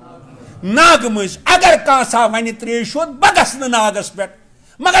مٔنٛزۍ ناگہٕ مٔنٛزۍ اگر کانٛہہ ونہِ تریش شوٚد بہ گژھٕ نہٕ ناگس پٮ۪ٹھ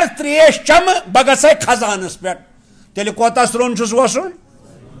مگر تریش چمہٕ بہ گژھے خزانس پٮ۪ٹھ تیٚلہِ کوتاہ سرٛوٚن چھُس وسُن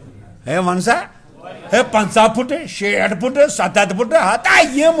ہے ون سا ہے 50 فٹ 60 فٹ 70 فٹ ہتا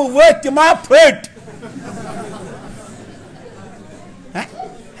یم ورت تم پھٹ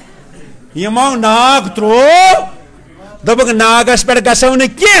یمو ناگ ترو دبک ناگس پہ گسو نا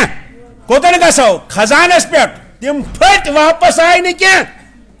کی کوتن گسو خزانس پہ تم پھٹ واپس آئی نا کی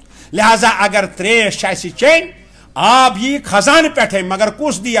لہذا اگر تریش اس چین آب یہ خزانہ پہ مگر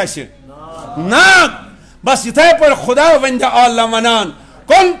کس دی اس ناگ بس اتھے پر خدا وند عالم ونان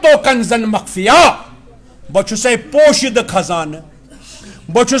کنتو کنزن مخفیا بچے پوشید خزانہ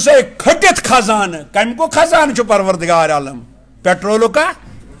بچے کھٹت خزانہ کم کو خزانہ چھ پروردگار عالم پیٹرولو کا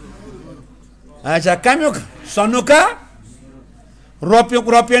اچھا کمیک سونو کا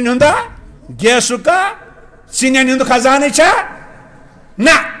روپین ہندا گیسو کا سینین ہند خزانہ چھا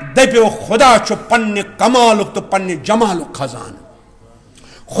نہ دپیو خدا چھ پن کمالک تو پن جمالک خزانہ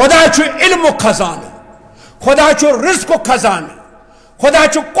خدا چھ علم خزانہ خدا چھ رزق خزانہ خدا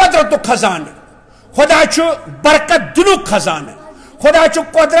چھ قدرت خزانہ خدا چھ برکت دنک خزانہ خدا چھ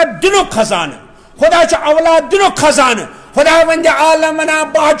قدرت دنک خزانہ خدا چھ اولاد دنک خزانہ خدا وند عالم ونا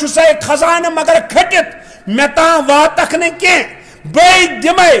بہ چھ سے خزانہ مگر کھٹت متا واتک نہ کی بے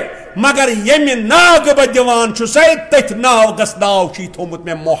دمے مگر یم ناگ بہ دیوان چھ سے تت ناو گس ناو چھ تھومت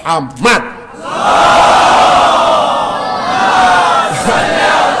میں محمد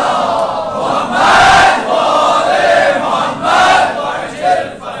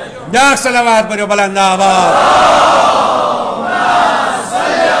بیاکھ صلوات پڑھو بلند آواز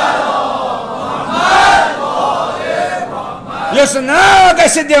یس ناگ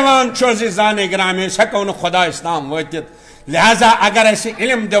اس دیوان چھ عزیزان گرامی ہیکو نہ خدا اسلام واتت لہذا اگر اس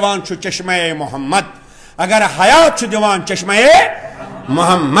علم دیوان چھ چشمہ محمد اگر حیات چھ دیوان چشمہ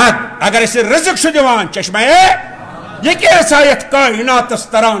محمد اگر اس رزق چھ دیوان چشمہ یہ کیسا یت کائنات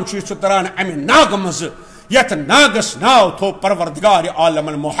تران چھ تران امہ ناگ مز یت ناگس ناو تھو پروردگار عالم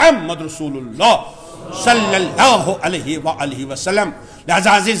محمد رسول اللہ صلی اللہ علیہ وآلہ وسلم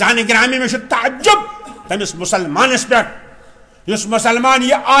لہذا عزیزان گرامی میں تعجب تمس مسلمانس پہ اس مسلمان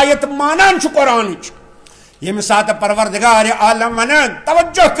یہ آیت مانان چھ قرآن یم سات پروردگار عالم ونان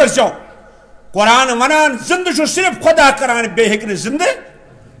توجہ کرزو قرآن ونان زندہ چھ صرف خدا کران بے ہکر زندہ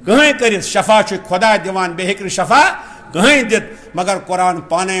کہیں کرت شفا چھ خدا دیوان بے ہکر شفا کہیں دت مگر قرآن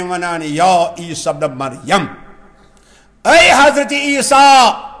پانے ونان یا عیسی ابن مریم اے حضرت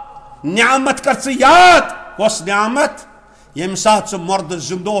عیسیٰ نعمت کر یاد کس نعمت یم سات سے مرد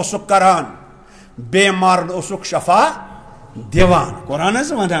زندہ اسک کران بے مارن اسک شفا دیوان قرآن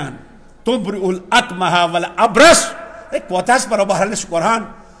از ونان تبرئ الاکمہ والابرس کوتاس پر بہرحال اس قرآن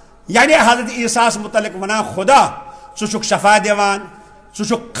یعنی حضرت عیسیٰ متعلق ونان خدا سوچک شفا دیوان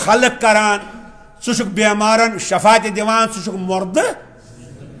سوچک خلق کران سوچک بیمارن شفاعت دیوان سوچک مرد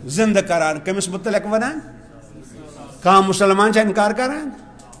زندہ کران کمس متعلق ونان کام مسلمان چھ انکار کران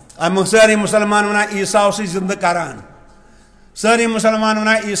ام ساری مسلمان ونان عیسیٰ سے زندہ کران ساری مسلمان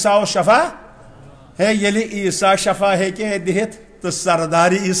ونان عیسیٰ شفا ہے یلی عیسیٰ شفا ہے کہ دہت تو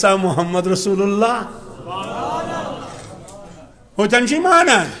سرداری عیسیٰ محمد رسول اللہ ہوتن چھ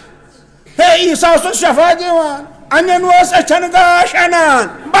مانان ہے عیسیٰ سے شفا دیوان انن وس اچھن گاش انان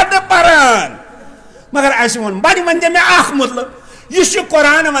بد پران مگر ایسے ون بڑی ون دے میں اخ مطلب یہ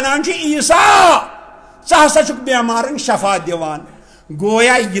قرآن ونان چھ عیسیٰ سہ ہسا چھ بیمارن شفا دیوان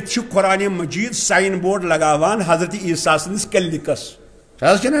گویا یہ قرآن مجید سائن بورڈ لگاوان حضرت عیسیٰ سندس کلنکس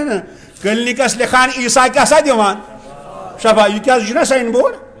کلنکس لکھان عیسیٰ کیا سا دیوان شفا یہ کیا سائن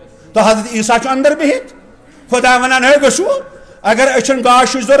بورڈ تو حضرت عیسیٰ اندر بہت خدا ونان ہے گسو اگر اچھن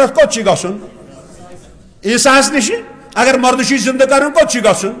گاش ضرورت کوت گھن عیسیٰ نش اگر مرد زندہ کرن کوت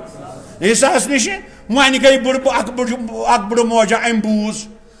گھن عیسیٰ نش ون گئی اک بڑ موجہ ام بوز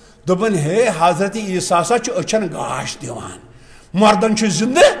دپن ہے حضرت عیسیٰ سا اچھن گاش دیوان مردن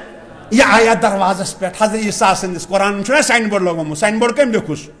زندہ یہ آیا دروازس پہ حضرت عیسیٰ سندس قرآن سائن بورڈ لگومت سائن بورڈ کم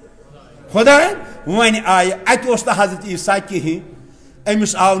لکھس خدا ون آئے اتہ حضرت عیسیٰ کہین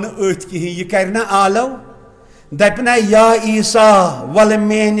امس آو ات کہین یہ کرنا آلو دپنا یا عیسیٰ ول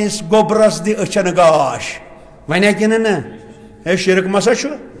میانس گوبرس دی اچھن گاش ون کن ہے شرک مسا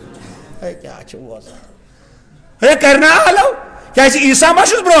کیا کرنا آلو کیا عیسیٰ ما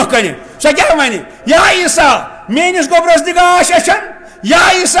برو کن سا کیا ون یا عیسیٰ میانس گوبرس دی گاش اچھن یا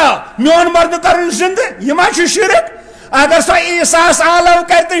عیسیٰ میون مرد کرن زندہ یہ ما شرک اگر سو عیسیٰ آلو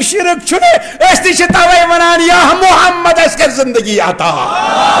کرتے شرک چھنے اس تی توے ونان یا محمد اس کر زندگی عطا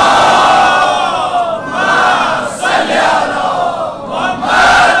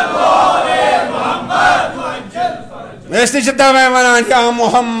اس تی توے ونان یا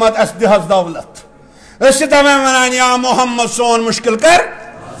محمد اس دہز دولت اس تی توے ونان یا محمد سون مشکل کر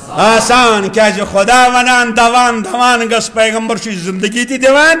آسان کیا خدا ونان دوان دوان گس پیغمبر چی زندگی تی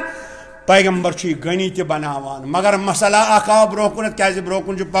دیوان پیغمبر چی گنی تی بناوان مگر مسئلہ آقا برو کنت کیا برو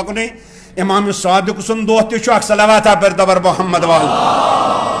کن جو پکنے امام صادق سن دو تی چو اک صلواتہ پر دبر محمد وال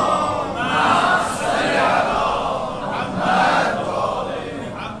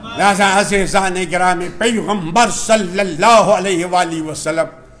لہذا عزیزان گرامی پیغمبر صلی اللہ علیہ وآلہ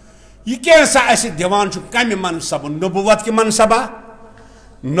وسلم یہ کیسا ایسی دیوان چو کمی منصب نبوت کی منصبہ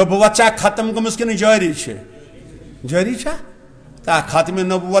نبوت چاہ ختم گمس کن جاری چھے جاری چھا تا ختم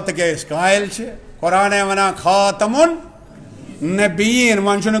نبوت گیس قائل چھے قرآن ونا خاتم نبیین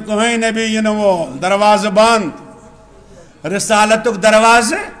ونچن کوئی نبیین وول دروازہ بند رسالتک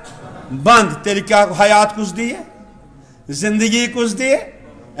دروازہ بند تیل کیا حیات کس دیئے زندگی کس دیئے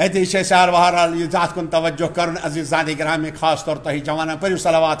ایتی چھے سار وحرال یہ ذات کن توجہ کرن عزیزان گرامی خاص طور تہی جوانا پر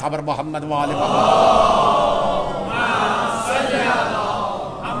صلوات حبر محمد وآلہ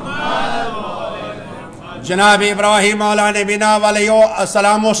جناب ابراہیم مولانا نبینا علیہ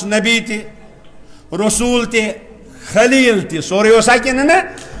السلام اس نبی تی رسول تی خلیل تی سوری اسا کن نا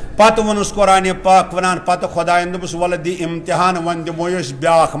پت ونس قرآن پاک ونان پت خدا اندبس ولدی امتحان وند مویس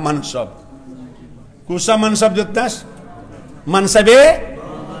بیاخ منصب کسا منصب دتنس منصب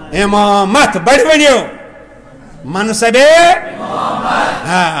امامت بڑھ بڑھیو منصب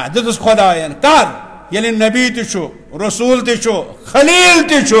امامت دتس خدا کر یعنی نبی تی چھو رسول تی چھو خلیل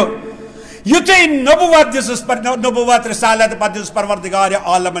تی چھو یوتی نبوت دس پر نبوت رسالت پر دس پروردگار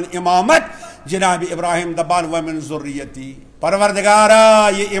عالم امامت جناب ابراہیم دبان ومن ذریتی پروردگارا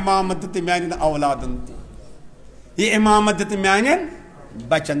یہ امامت تی میانین اولادن تی یہ امامت تی میانین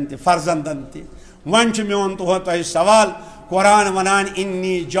بچن تی فرزندن تی ونچ میون تو ہوتا ہے سوال قرآن ونان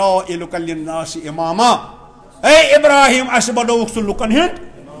انی جائلک للناس اماما اے ابراہیم اسبدو اکسل لکن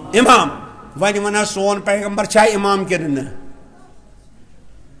ہند امام ونی ونا سون پیغمبر چاہے امام کرن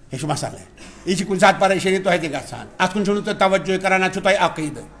یہ مسئلہ ہے یہ کن سات پریشانی تو ہے دی گژھان ات کن چھو توجہ کران ات چھو تہ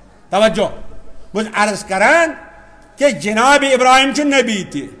عقید توجہ بس عرض کران کہ جناب ابراہیم چھو نبی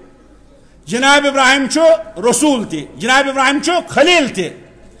تی جناب ابراہیم چھو رسول تی جناب ابراہیم چھو خلیل تی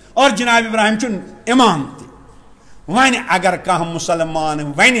اور جناب ابراہیم چھو امام تی ون اگر کہ مسلمان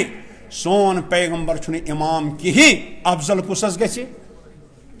ون سون پیغمبر چھو امام کی ہی افضل کسس گژھِ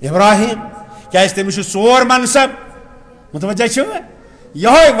ابراہیم کیا تمس ژور منصب متوجہ چھو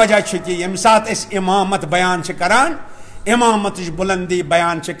یہ وجہ کہ یم سات اس امامت بیان کران امامت بلندی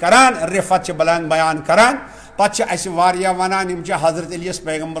بیان کران رفت بلند بیان کران پتہ اس واریاہ ونان یم حضرت علیس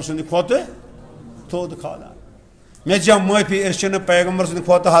پیغمبر سند کھوت تھود کھالان مے جا معافی اس پیغمبر سند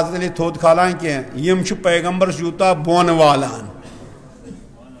کھوت حضرت علی تھود کھالان کی یم پیغمبر یوتا بون والان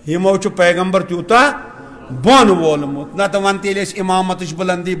یمو پیغمبر تیوتا بون وولمت نہ تو ون تیل امامت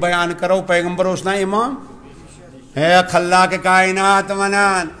بلندی بیان کرو پیغمبر اس نا امام ہے کھلا کے کائنات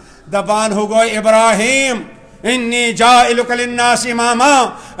ونان دبان ہو گو ابراہیم انی جائلک للناس اماما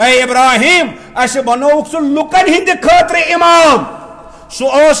اے ابراہیم اس بنوک سو لکن ہند خاطر امام سو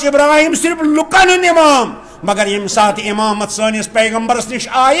اس ابراہیم صرف لکن ہند امام مگر یم سات امامت سانس پیغمبرس نش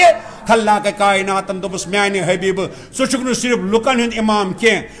آئے کھلا کے کائنات دبس میانہ حبیب سو چھ صرف لکن ہند امام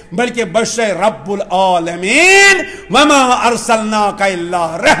کی بلکہ بش رب العالمین وما ارسلناک الا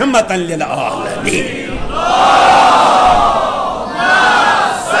رحمتا للعالمین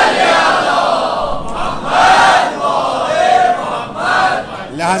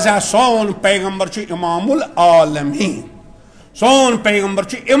لہذا سون پیغمبر امام العالمین، سون پیغمبر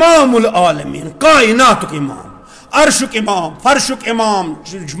امام العالمین، کائناتک امام، عرشک امام، فرشک امام،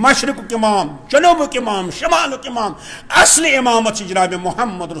 مشرقک امام، جنوبک امام، شمالک امام. اصل امامت سے جناب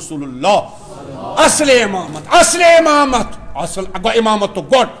محمد رسول اللہ. اصل امامت، اصل امامت، اصل امامت تو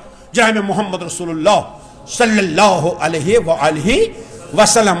گوٹ جناب محمد رسول اللہ صلی اللہ علیہ وآلہ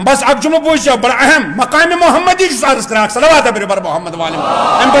وسلم. بس اب جملہ بوجھ جاؤ، بڑا اہم مقام محمدی جس عرض کرا صلوات بر محمد والے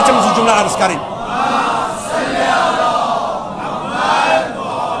ام بچے مجھے جملہ عرض کریں.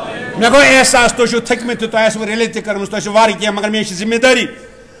 مے گو احساس تھی تھکمت تو آسو ریلے تہ کرم تھی وار کی مگر مے ذمہ داری.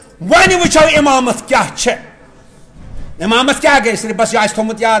 ون وچو امامت کیا چھ، امامت کیا گئی صرف بس یہ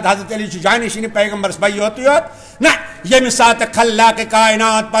تھومت یاد حضرت علی جانشین پیغمبرس بھائی یوت یوت نہ یم سات خلاق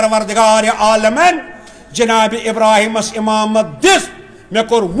کائنات پروردگار عالمن جناب ابراہیم اس امامت دس. مے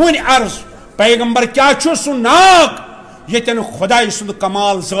کور ون عرض پیغمبر کیا چھو سو ناگ یتن خدای سند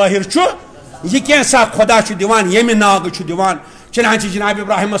کمال ظاہر چھو، یہ کیسا خدا چھ دیوان یم ناگ چھ دیوان. چنانچہ جناب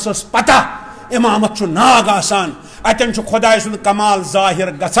ابراہیم اس پتہ امامت چھ ناگ آسان، اتن چھ خدای سند کمال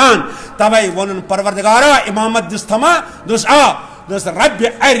ظاہر گسان. توے ونن پروردگارا امامت دس تھما دس دس رب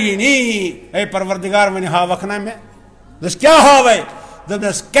ارینی، اے پروردگار ونی ہاوکھ نا میں. دس کیا ہاوے؟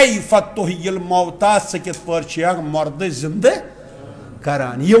 دس کیف تحیی الموتى، سکت پر چھ مرد زندہ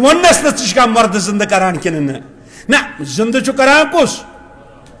کران. یہ ونس نہ ژٕ مرد زندہ کران کنہ نہ زندہ چھ کران کس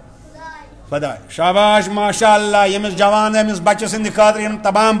خدا. شاباش ماشاء اللہ. یمس جوان یمس بچہ سند خاطر یم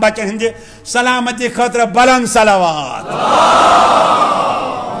تمام بچن ہند سلامتی خاطر بلند صلوات.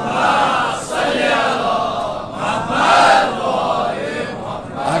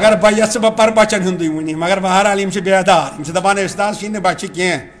 اگر بہ یس بہ پر بچن ہندی ونی مگر بہرحال یم بیدار، یم دپان استاد چھ بچہ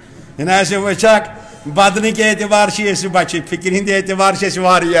کینٛہہ ین آسہِ وٕچھکھ بدنٕکۍ اعتبار چھ أسۍ بچہ، فکر ہند اعتبار چھ أسۍ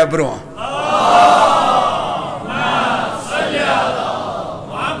واریاہ برونٛہہ.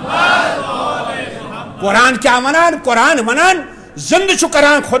 قرآن کیا ونان؟ قرآن ونان زند چھ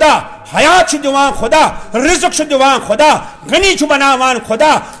کران خدا، حیات چھ دیوان خدا، رزق چھ دیوان خدا، غنی چھ بناوان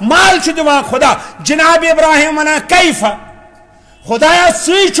خدا، مال چھ دیوان خدا. جناب ابراہیم ونان کیف، خدایا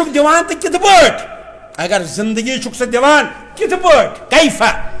سی چھک دیوان تو کت پٲٹھۍ؟ اگر زندگی چھک سہ دیوان کت پٲٹھۍ؟ کیف.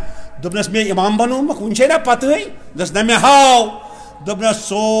 دوٚپنس مے امام بنومکھ ون چھے نا پتہٕ؟ دس نہ مے ہاو. دوٚپنس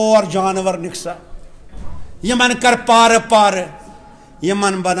ژور جانور نِکھ سا، یمن کر پارٕ پارٕ،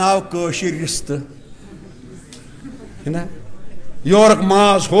 یمن بناو کٲشِر رستہٕ. یورک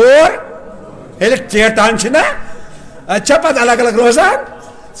ماز ہور ییٚلہِ ژیٹان چھِ نا اچھا پتہٕ الگ الگ روزان.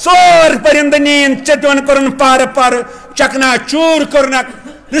 ژور پرندٕ نین ژےٚ کوٚرُن پارٕ پارٕ، چکنا چوٗر کوٚرنکھ،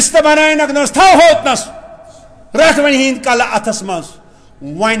 رستہٕ بنٲینکھ، دوٚپنس تھاو ہوتنس، رٹھ وۄنۍ ہِنٛدۍ کلہٕ اتھس منٛز.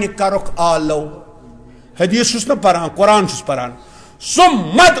 وۄنۍ کرُکھ آلو. حدیث چھُس نہٕ پران، قرآن چھُس پران.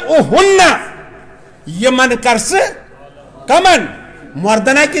 سُمَدعُہُنَّ، یمن کر ژٕ کمن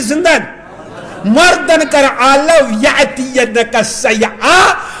مردن ہا کہ زندن؟ مردن کر آلو. یأتینک سیعا،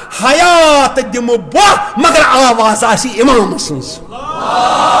 حیات دمو بہ مگر آواز آسی امام سنز.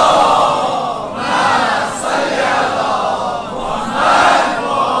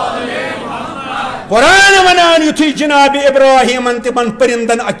 قرآن ونان یتھی جناب ابراہیمن تمن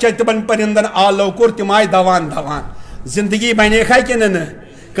پرندن اچھا تمن پرندن آلو کور تم آئی دوان دوان. زندگی بنے کھا کہ نہ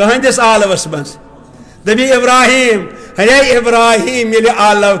کہندس آلوس مز. دبی ابراہیم، ہے ابراہیم یل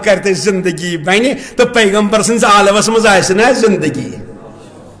آلو کرتے زندگی بنے تو پیغمبر سنز آلوس مز آئے نا زندگی،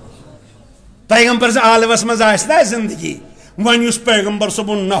 پیغمبر سے آلوس مز آئے نا زندگی. ون اس پیغمبر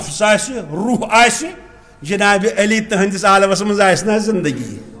صبن نفس آئے، روح آئے، جناب علی تہندس آلوس مز آئے نا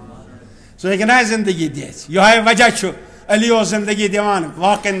زندگی. سو نا زندگی دیت. یہ وجہ علی زندگی دیوان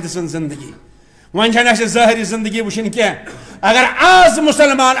واقع سن زندگی. ون چھنہ ظاہری زندگی وچن کی. اگر آز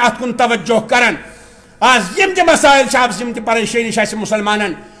مسلمان ات کن توجہ کرن، آز یم تہ مسائل یم تہ پریشانی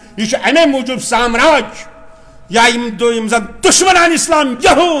مسلمانن، یہ امے موجود سامراج یا یم زن دشمنان اسلام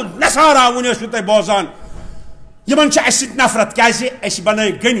یہود نصارا ونیسو تہ بوزان، یمن اس نفرت کیازِ اس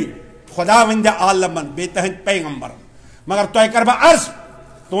بنائی گنی خدا وند عالمن بی تہند پیغمبر. مگر تہ کر بہ عرض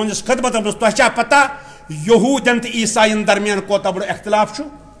تہندس خدمت مز، تہ پتہ یہودن تو عیسائین درمیان کوتا بڑ اختلاف چھو؟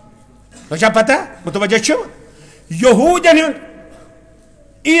 تہ پتہ متوجہ چھو؟ یہودن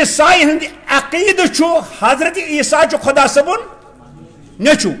عیسائی ہند عقیدہ چھو حضرت عیسیٰ چھو خدا صبن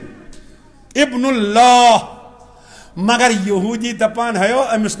نیچو ابن اللہ. مگر یہودی دپان ہے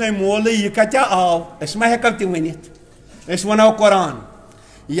امس نے مول یہ کتیا آو، اس ما ہیکو تہ ونتھ، اس ونو قرآن.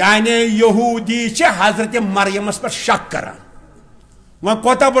 یعنی یہودی چھ حضرت مریمس پر شک کران. وہ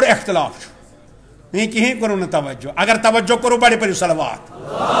کوتا بڑ اختلاف چھو، یہ کہیں کرو نہ توجہ. اگر توجہ کرو بڑے پڑھو صلوات.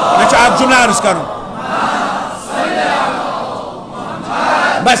 میں آپ جملہ عرض کروں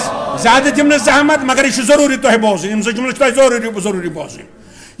بس زیادہ دم زحمت، مگر یہ ضروری تہ بوزن، یم جملہ ضروری بوزن.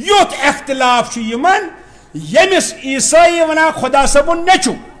 یوت اختلاف یمن یمس عیسائی ونان خدا صبن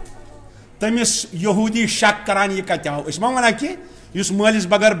نیچو تمس یہودی شک کران یہ کتہ آو ما ونان کہ اس مالس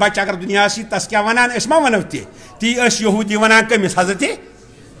بغیر بچہ اگر دنیا سی تس کیا ونان ما ونو تی اس یہودی ونان کمس حضرت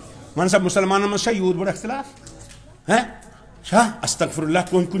ون سا مسلمان مز یوت بڑ اختلاف استغفر اللہ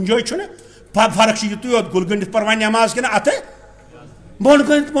کن جائے چھ فرق یہ یوت گل گنڈت پروان نماز کن ات بون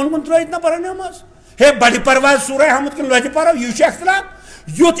گن ترت نا پران نماز ہے بڑ پرواز سورہ حمد کن لوتہ پرو یہ اختلاف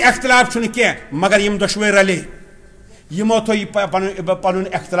یوت اختلاف کی مگر یم دشوے رلے یمو تھو پن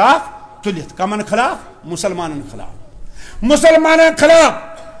اختلاف تلت کمن خلاف مسلمان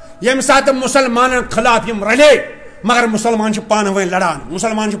خلاف یم سات مسلمان خلاف یم رلے مگر مسلمان پانہ ون لڑان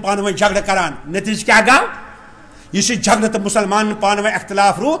مسلمان پانہ ون جھگڑ کران نتیجہ کیا گو یہ جھگڑ تو مسلمان پانہ ون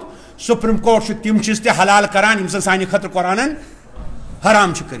اختلاف رود سپریم کورٹ تم چیز تہ حلال کران یم سانہ خطر قرآن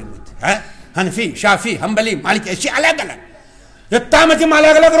حرام کرمت حنفی شافی حنبلی مالکی اس الگ الگ یوتامت یم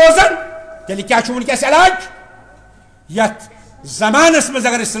الگ الگ روزن تیل کیا ونکس علاج یت زمانس مز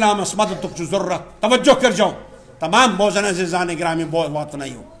اگر اسلامس مدد ضرورت توجہ کر جاؤ تمام بوزن عزیزان گرامی واتن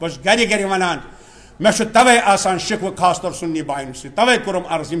بس گھر گھر ونان میں توے آسان شکوہ خاص طور سنی بائن سے توے کورم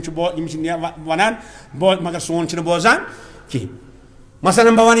عرض ونان مگر سون بوزان کہین مثلا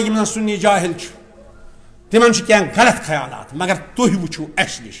بہ ون یم سنی جاہل تمن کی غلط خیالات مگر تھی وچھو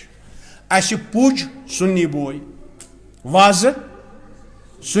اس نش اس پوج سنی بوے واضح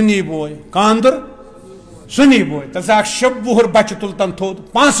سنی بوے کاندر سنی بوے تلسا شب وہر بچہ تلتن تھود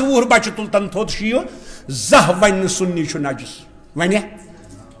 5 وہر بچہ تلتن تھود شیو زہ ون سنی چھ نجس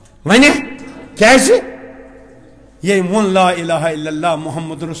ون کیازِ یہ ون لا الہ الا اللہ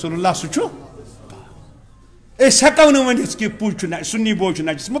محمد رسول اللہ سہ اس ہیکو نہ ونتھ کہ پوج سنی بوے چھ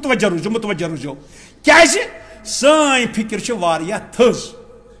نجس متوجہ روزو کیازِ سٲنۍ فکر چھ واریاہ تھز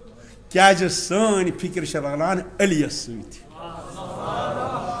کیازِ سٲنۍ فکر چھ رلان علیس سۭتۍ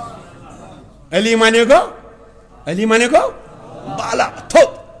علی مانے گو بالا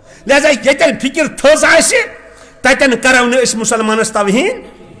تھوت لہذا یتن فکر تھز آسہِ تتن کرو نہ اس مسلمانس توہین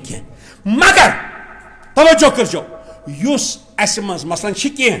کی مگر توجہ کرجو یس اس مز مثلا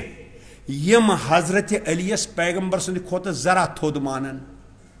کی یم حضرت علیس پیغمبر سند کھوت ذرا تھود مانن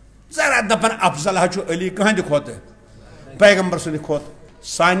ذرا دپن افضل ہا علی کہند کھوت پیغمبر سند کھوت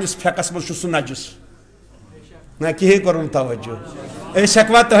سانس فقس مز سہ نجس نہ کہین کرن توجہ اس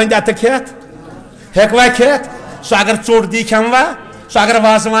ہکوا تہند ات کھیت ہیکوا کھیت سہ اگر ژوٹ دی کھیموا سہ اگر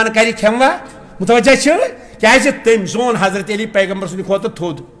وازوان کر کھیموا متوجہ کیازِ تم زون حضرت علی پیغمبر سند کھوت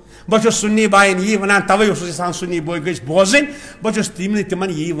تھود بہت سنی بائن یہ ونان توے یسان سنی بوے گھس بوزن بہت تمن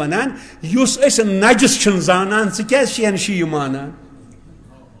یہ ونان اس نجس چھ زانان ثہ شہنشی یہ مانان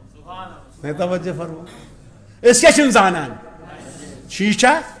توجہ فرمو اس کیا زانان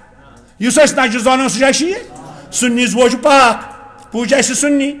شیچا اس نجس زانان سہ شی سنی زو پاک پوجا اس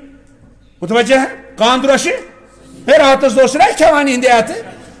سنی متوجہ کاندر ہے راتس دہ سا کھان ہند ات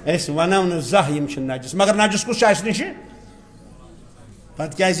اس ونو نا زہ یم نجس مگر نجس کس نش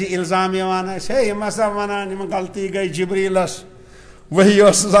پتہ کیا الزام ہے مسا ونان غلطی گئی جبریلس وہی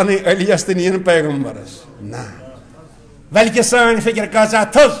زن علیس تو نین پیغمبرس نا بلکہ سان فکر کچا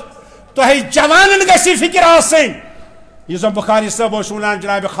تھز تہ جوانن گژھِ فکر آسن یہ زن بخاری صاحب اس ونان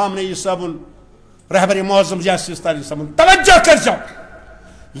جناب خامنئی صاحبن رہبر معظم جاسس تعالی صاحبن توجہ کر جاؤ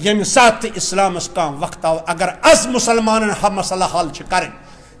یم سات اسلامس کم وقت آو اگر از مسلمان مسئلہ حل کریں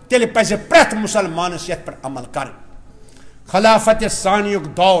تیل پزِ پریت مسلمانس یت پر عمل کریں خلافت ثانیک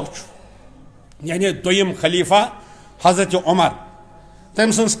دور یعنی دویم خلیفہ حضرت عمر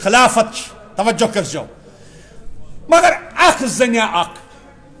تم سن خلافت توجہ کر جو مگر اخ زنیا اخ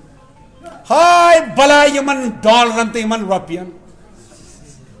ہائے بلا یمن ڈالرن تو یمن روپین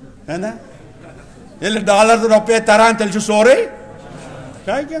ہے نا یل ڈالر روپیے تران تیل سورے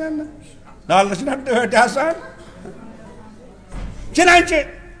ڈالر آسان چنانچہ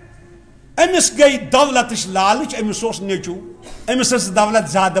امس گئی دولت لالچ امس نیچو امس دولت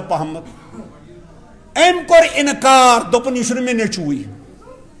زیادہ پہمت ام کور انکار دپن یہ مے نیچوی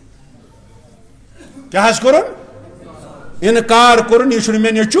کیا کورن انکار کورن یہ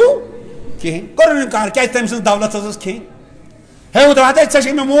مے نیچو کہین کورن انکار کیا تم سن دولت کھین ہے وہ ٹھیک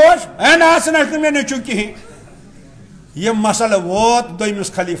مے موج ہے نا سہ مے نیچو کہین یہ مسئلہ ووت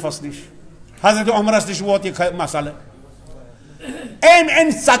دویمس خلیفس نش حضرت عمرس نش ووت یہ مسئلہ ام ان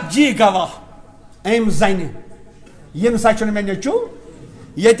 40 گواہ ام زن یم سا مے نیچو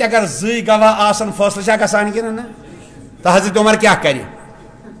یہ اگر 2 گواہ آسن فیصلہ گھان کن نا تو حضرت عمر کیا کرے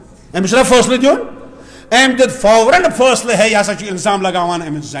امس فیصلہ دن ام دت فوراً فیصلہ ہے یہ سا الزام لگاوان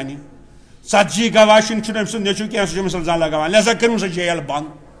امس زن 40 گواہ ام سن نیچو کی امس الزام لگاوان لہذا کرن سہ جیل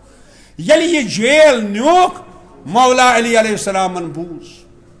بند یل یہ جیل نیوک مولا علی علیہ السلام بوز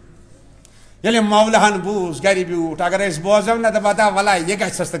ییٚلہِ مولہن بوٗز گرِ بیوٗٹھ اگر أسۍ بوزو نہ دپان دا وَلا یہِ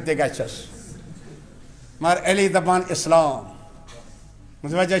گژھٮ۪س تہٕ تہِ گژھٮ۪س مگر علی دپان اِسلام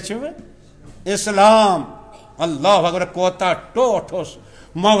متوجہ چھُوٕ اِسلام اللہ اکبر کوتاہ ٹوٹھ اوس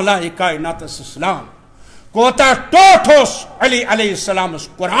مولائے کائناتس اسلام کوتاہ ٹوٹھ اوس علی علیہ السلامس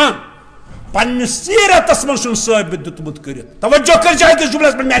قرآن پننِس سیرتس منٛز چھُنہٕ ثٲبت دیُتمُت کٔرِتھ توجہ کٔرۍ زِ أکِس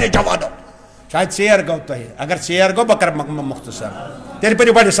جملس منٛز میانہِ جوانو شاید ژیر گوٚو تۄہہِ اگر ژیر گوٚو بہٕ کرٕ مختصر تیٚلہِ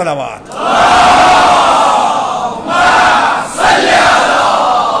پٔرِو گۄڈٕ صلوات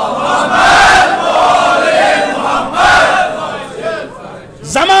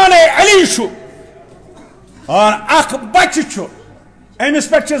زمانے علی چھُ اور اکھ بچہ چھُ أمِس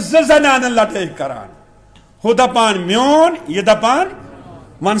پٮ۪ٹھ چھِ زٕ زنانہٕ لڑٲے کران ہُہ دپان میون یہِ دپان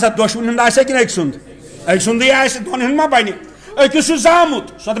ون سا دۄشوٕنی ہُنٛد آسیا کِنہٕ أکۍ سُنٛد أکۍ سُنٛدٕے آسہِ دۄن ہُنٛد ما بنہِ أکِس چھُ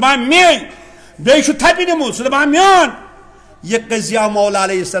زامُت سۄ دپان میٲنۍ بیٚیہِ چھُ تھپہِ نِمُت سُہ دپان میون یہِ قضیہ آو مولا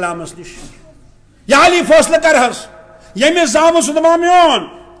علیہ السلامس نِش یا علی فٲصلہٕ کرہس ییٚمِس زامُت سُہ دپان میون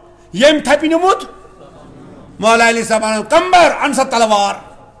ییٚمۍ تھپہِ نِمُت مولا علیہ السلام کمبر ان سا تلوار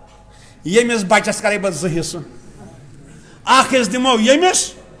ییٚمِس بچس کرے بہٕ زٕ حصہٕ اکھ حصہٕ دِمو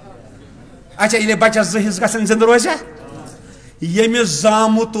ییٚمِس اچھا ییٚلہِ بچس زٕ حصہٕ گژھن زِندٕ روزیا ییٚمِس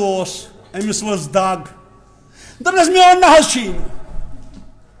زامُت اوس أمِس ؤژھ دگ دوٚپنس میون نہ حظ چھُے نہٕ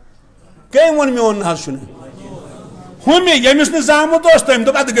کٔمۍ ووٚن میون نہ حظ چھُنہٕ ہُمہِ ییٚمِس نہٕ زامُت اوس تٔمۍ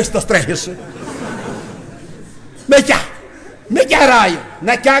دوٚپ اَدٕ گٔژھۍتَس 3 حصہٕ مےٚ کیٛاہ رایہِ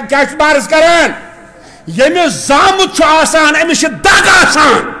نہ کیٛاہ چھُ عرض کران ییٚمِس زامُت چھُ آسان أمِس چھِ دگ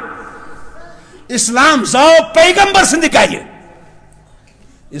آسان اسلام زاو پیغمبر سٕنٛدِ گرِ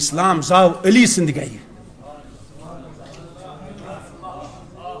اسلام زاو علی سٕنٛدِ گرِ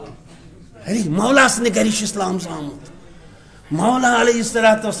علی مولا سٕنٛدِ گرِ چھُ اسلام زامُت مولا علیہ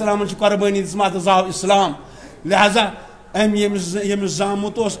الصلوۃ والسلام چھِ قۄربٲنی دِژمٕژ زاو اسلام لہذا أمۍ ییٚمِس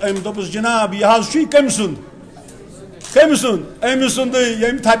زامُت اوس أمۍ دوٚپُس جناب یہِ حظ چھُے کٔمۍ سُنٛد أمۍ سُنٛدٕے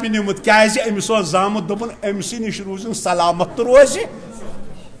ییٚمۍ تھپہِ نِمُت کیازِ أمِس اوس زامُت دوٚپُن أمسٕے نِش روٗزِن سلامت تہٕ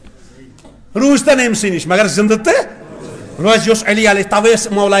روٗزتن أمسٕے نِش مگر زِندٕ تہٕ روزِ یہِ اوس علی علیہ تَوَے ٲس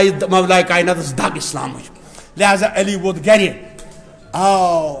مولائے کائناتس دگ اسلامٕچ لہذا علی ووت گرِ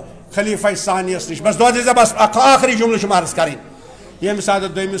آو خلیفہ ثانیس نِش بس دۄد بس اکھ آخری جملہٕ چھُم عرض کرٕنۍ ییٚمہِ ساتہٕ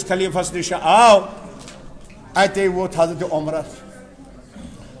دوٚیمِس خلیفس نِش آو اتے ووت حضرت عمرس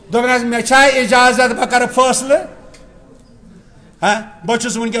دوٚپنس مےٚ چھا اجازت بہٕ کرٕ فٲصلہٕ بہٕ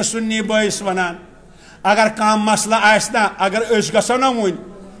چھُس وٕنکیٚس سُنی بٲیِس ونان اگر کانٛہہ مسلہٕ آسہِ نا اگر أسۍ گژھو نا وُنۍ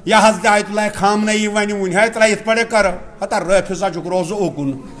یا حضرت آیت اللہ خامنئی ونہِ وُنہِ ہے ترٛا یِتھ پٲٹھۍ کرو ہتا رٲفِظا چھُکھ روزٕ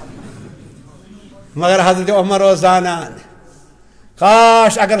اوکُن مگر حضرت عمر اوس زانان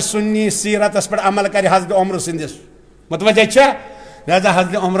کاش اگر سُنی سیرتس پٮ۪ٹھ عمل کرِ حضرت عمر سٕنٛدِس متوجہ چھا لہذا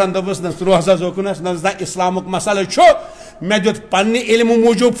حضرت عمرن دوٚپُس نہ ژٕ روز حظ اوکُنس نہ اسلامُک مسلہٕ چھُ مےٚ دیُت پننہِ علمہٕ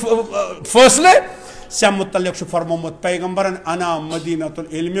موٗجوٗب فٲصلہٕ ژےٚ مُتعلق چھُ فرمومُت پیغمبرن انا مدینۃ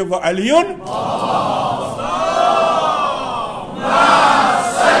العلم و علیٌ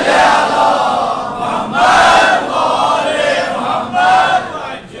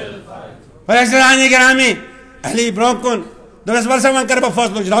گرامی علی برونٛہہ کُن دوٚپنس وَل سا وۄنۍ کرٕ بہٕ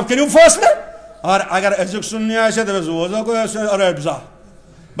فٲصلہٕ جناب کٔرِو فٲصلہٕ اور اگر أزیُک سُنی آسہِ دَپٮ۪س روزو رٲبزا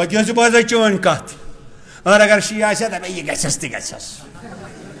بہٕ کیٛاہ چھُس بوزان چٲنۍ کتھ اور اگر شی آسہِ دَپہِ یہِ گژھٮ۪س تہِ گژھٮ۪س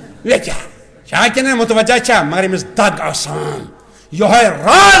یہِ کیٛاہ چھا کِنہٕ متوجہ چھا مگر أمِس دگ آسان یِہوے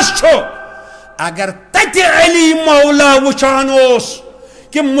راز چھُ اگر تتہِ علی مولا وٕچھان اوس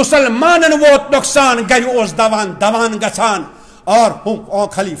کہ مسلمانن ووت نۄقصان گرِ اوس دوان گژھان اور ہُہ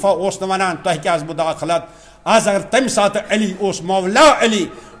خلیفہ اوس نہٕ ونان تۄہہِ کیٛازِ مُداخلت آز اگر تمہِ ساتہٕ علی اوس مولا علی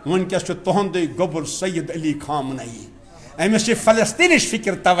وٕنکیٚس چھُ تُہُنٛدُے گوٚبُر سید علی خامنئی أمِس چھِ فلسطیٖنٕچ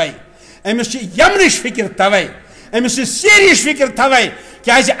فِکر تَوَے أمِس چھِ یمنٕچ فِکر تَوَے أمِس چھِ سیٖریِچ فِکر تَوَے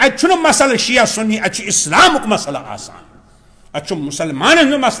کیٛازِ اَتہِ چھُنہٕ مسلہٕ شِیا سُنی اَتہِ چھُ اِسلامُک مسلہٕ آسان اَتہِ چھُ مُسلمانن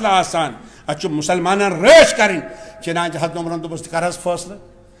ہُنٛد مسلہٕ آسان اَتہِ چھُ مُسلمانن رٲچھ کَرٕنۍ چنانچہِ حضرت عمرن دوٚپُس ژٕ کر حظ فٲصلہٕ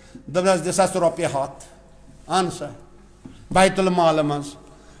دوٚپنس دِس حظ ژٕ رۄپیہِ 100 اَن سا بیت المالہٕ منٛز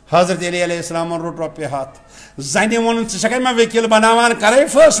حضرت علی علیہ السلامن روٚٹ رۄپیہِ 100 زنہِ ووٚنُن ژٕ چھکھا مےٚ ؤکیٖل بناوان کرے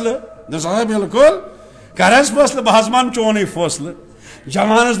فٲصلہٕ دوٚپُس آ بِلکُل کر حظ فٲصلہٕ بہٕ حظ مان چونُے فٲصلہٕ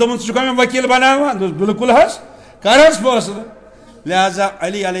جوانس دوٚپُن ژٕ چھُکھا مےٚ ؤکیٖل بناوان دوٚپُس بِلکُل حظ کر حظ فٲصلہٕ لہذا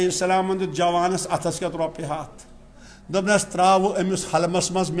علی علیہ السلامن دیُت جوانس اتھس کٮ۪تھ رۄپیہِ 100 دوٚپنس تراوٕ أمِس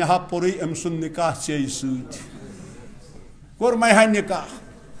حلمس منٛز مےٚ ہا پوٚرُے أمۍ سُنٛد نکاح ژےٚ سۭتۍ کوٚر مےٚ ہا نکاح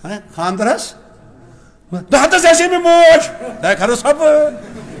خانٛدرس ہتس آسے مےٚ موج ہے کھرس ہپٲرۍ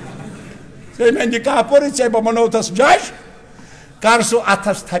ژےٚ مےٚ نکاح پوٚرُے ژےٚ بہٕ بنوتھس جج کر سُہ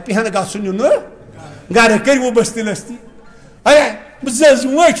اتھس تھپہِ ہن گژھُن یُن گرٕ کٔرِو بستی لستی ہے بہٕ زٲژ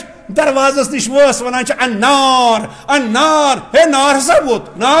وٕچھ دروازس نش وس ونان انار انار ہے نار ہسا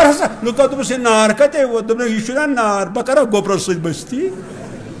ووت نار ہسا لکو دس نار کتے ووت دپ یہ چھنا نار بہ کرو گوبرو ست بستی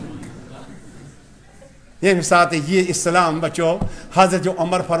یم سات یہ اسلام بچو حضرت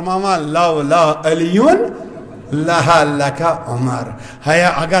عمر فرماوان لولا علی لہلک عمر ہے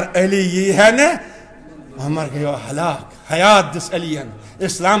اگر علی یہ ہے نا عمر گیو ہلاک حیات دس علی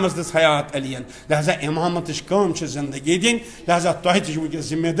اسلام دس حیات علی لہذا امامت کم زندگی دن لہذا تہ تہ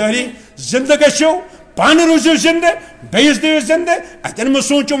ذمہ داری زندہ گھو پان روزو زندہ بیس دیو زندہ اتن مہ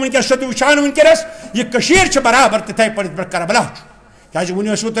سوچو ونکس چھو وچان ونکس یہ برابر تتھے پہ کربلا کیا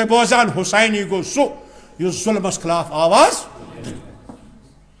ون تھی بوزان حسینی گو سہ اس ظلمس خلاف آواز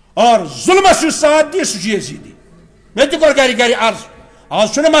اور ظلمس ساتھ دی سہ یزیدی میں تہ کور گھر گھر عرض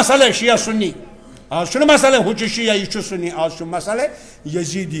آج مسئلہ شیعہ سنی آج مسئلہ ہچ شیعہ یہ سنی آج مسئلہ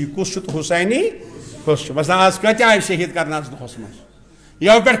یزیدی کس حسینی کس مثلا آج کتہ آئی شہید کرنا دہس مز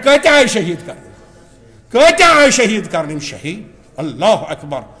یہ پہ کتہ آئی شہید کرنا کتہ آئی شہید کرنا شہید اللہ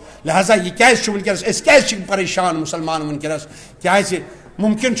اکبر لہذا یہ کیس پریشان مسلمان ونکس کی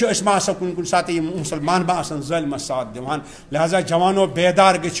ممکن اس ما آسو کن سات مسلمان ما آسان ظلمس ساتھ دیوان لہذا جوانو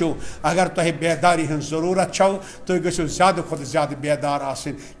بیدار گچھو اگر تہ بیداری ہن ضرورت چھو تو گچھو زیادہ کھت زیادہ بیدار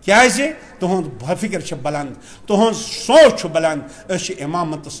آسن کیازِ تہند فکر چھ بلند تہند سوچ بلند اس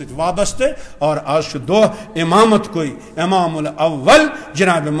امامت سۭتۍ وابستہ اور آج دہ امامت کوئی امام الاول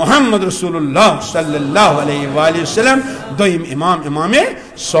جناب محمد رسول اللہ صلی اللہ علیہ وآلہ وسلم دویم امام امام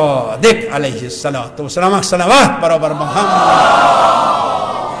صادق علیہ السلام صلوات برابر محمد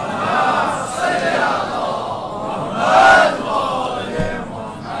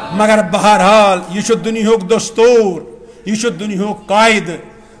مگر بہرحال یہ دنیا دستور یہ دنیا قائد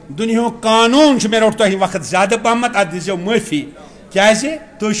دنیا قانون مے روٹ تہ وقت زیادہ پہمت ات دیزو معافی کیازِ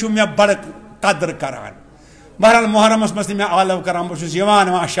تُہۍ چھِو مے بڑ قدر کران بہرحال محرمس مس مے آلو کران بہٕ یوان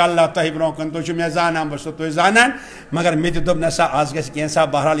ماشاء اللہ تہ برو کن تُہۍ چھِو مے زانان بہٕ چھُسو تُہۍ زانان مگر مے تہِ دوٚپ نسا آز گژھِ کینٛژھا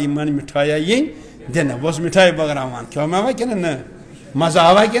بہرحال یِمن مٹھٲیا یِنۍ دِنہٕ بہٕ اوسُس مٹھٲے بٲگراوان کھیوٚو مےٚ وۄنۍ کِنہٕ نہ مزٕ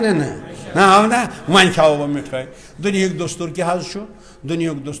آوا کِنہٕ نہ آو نا وۄنۍ کھیاو بہٕ مٹھٲے دُنیہُک دستور کیٛاہ حظ چھُ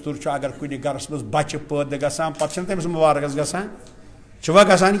دنیاہُک دستور چھُ اگر کُنہِ گرس منٛز بچہِ پٲدٕ گژھان پتہٕ چھِنہٕ تٔمِس مُبارکس گژھان چھُوا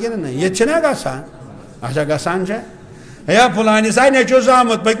گژھان کِنہٕ نہ ییٚتہِ چھِنا گژھان اچھا گژھان چھا ہے فلٲنِس آے نیٚچوٗ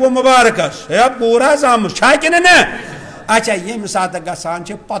زامُت پٔکۍوٕ مُبارکس ہے کوٗر حظ زامٕژ چھا کِنہٕ نہ اچھا ییٚمہِ ساتہٕ گژھان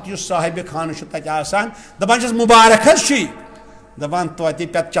چھِ پتہٕ یُس صاحبِ خانہٕ چھُ تتہِ آسان دپان چھِس مُبارک حظ چھُے دپان توتہِ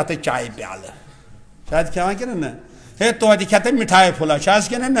پٮ۪تہٕ چتہٕ چایہِ پیالہٕ چھا اَتہِ کھٮ۪وان کِنہٕ نہ ہے توتہِ کھٮ۪تہٕ مِٹھایہِ پھوٚلہ چھا حظ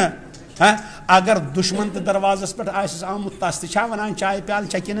کِنہٕ نہ اگر دشمن تہ دروازس پہ آسس آمت تس تہ ونان چائے پیال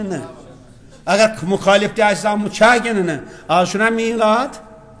چھ کِنہٕ نہ اگر مخالف تہ آسس آمت چھا کِنہٕ نہ آز چھُنا میلاد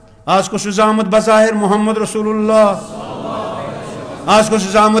آز کُس چھُ زامُت بظاہر محمد رسول اللہ آز کُس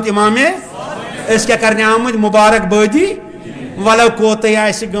چھُ زامُت امام أسۍ کیٛاہ کرنہِ آمٕتۍ مُبارک بٲدی ولو کوتٕے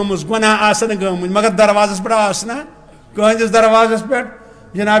آسہِ گٔمٕژ گۄناہ آسن گٔمٕتۍ مگر دروازس پہ آسنا کٕہٕنٛدِس دروازس پہ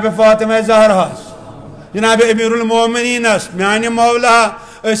جناب فاطمہ زہراہس جناب امیر المومنینس میانہِ مولا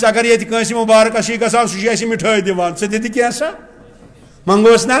اس اگر یہ کنسی مبارکس گھان سہ مٹھائی دان ثہ دِ کینسا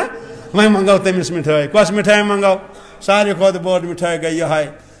منگوس نا وی منگو تمس مٹھائی کس مٹھائی منگو ساروی کھت بوڑ مٹھائی گئی یہ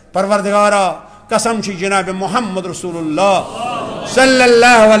پروردگارا قسم چھ جناب محمد رسول اللہ صلی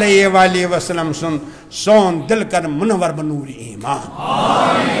اللہ علیہ وآلہ وسلم سون دل کر منور بنور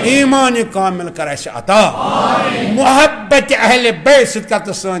ایمان ایمان کامل کر اس عطا محبت اہل بیت ست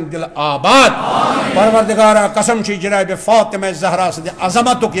کر سون دل آباد پروردگارا قسم چھ جناب فاطمہ زہرا سد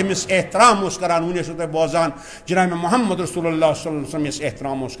عظمتک یمس احترام اس کران ونس تہ بوزان جناب محمد رسول اللہ صلی اللہ علیہ وسلم یس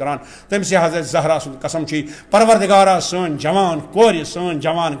احترام اس کران تمس حضرت زہرا سد قسم چھ پروردگارا سون جوان کور سون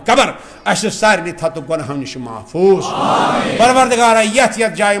جوان قبر اس سارنی تھت گناہوں نش محفوظ پروردگارا یت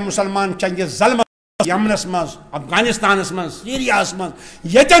یت جائے مسلمان چنگہ ظلم یمنس مز افغانستانس مز سیریاس مز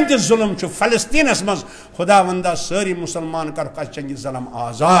یتن تہ ظلم چھ فلسطینس مز خدا وندہ ساری مسلمان کر چنگہ ظلم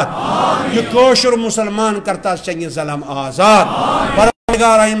آزاد یہ کوشر مسلمان کرتا چنگہ ظلم آزاد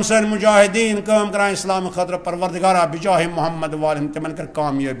پروردگارا یم سن مجاہدین کام کران اسلام خاطر پروردگارا بجاہ محمد والہم تمن کر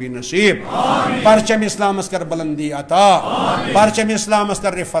کامیابی نصیب پرچم اسلامس کر بلندی عطا پرچم اسلامس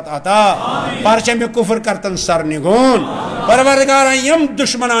کر رفت عطا پرچم کفر کرتن سر نگون پروردگارا یم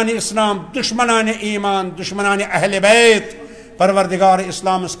دشمنان اسلام دشمنان ایمان دشمنان اہل بیت پروردگار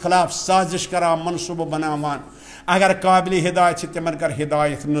اسلامس خلاف سازش کران منصوبہ بناوان اگر قابل ہدایت سے تمن کر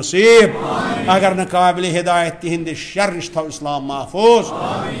ہدایت نصیب اگر نہ قابل ہدایت تہند شر نش تھو اسلام محفوظ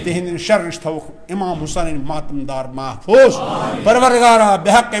تہند شر نش تھو امام حسین ماتم دار محفوظ پروردگارا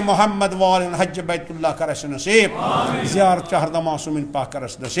بحق محمد وال حج بیت اللہ کرس نصیب زیارت چہردہ معصومین پاک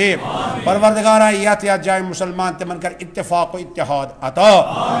کرس نصیب پروردگارا یات جائے مسلمان تمن کر اتفاق و اتحاد عطا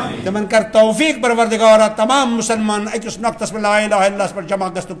تمن کر توفیق پروردگارا تمام مسلمان اکس نقطس میں لا الہ الا اللہ پر جمع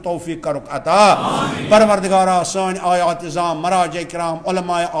گستک توفیق کرک عطا پروردگارا سان آیات ازام مراجع کرام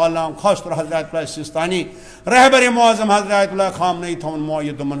علماء عالم خاص طور حضرت سستانی رہبر معظم حضرت اللہ خامنئی تھون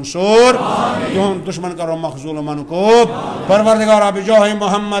معید و منصور تہن دشمن کرو مخذول و منکوب پروردگارا بجاہ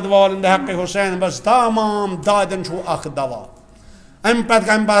محمد والد حق حسین بس تمام دادن چھو اخ دوا ام پت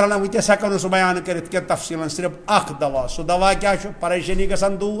ام بہرحال ویتیس ہیکو سہ بیان کرت کی تفصیل صرف اخ دوا سہ دوا کیا پریشانی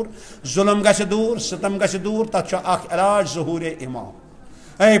گژھان دور ظلم گژھِ دور ستم گژھِ دور تتھ اخ علاج ظہور امام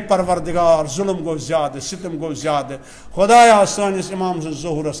اے پروردگار ظلم گو زیادہ ستم گو زیادہ خدایا سانس امام سن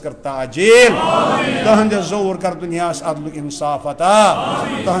ظہورس کر تعجیل تہند ظہور کر دنیاس عدل انصاف عطا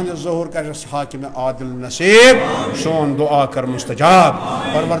تہند ظہور کر حاکم عادل نصیب سون دعا کر مستجاب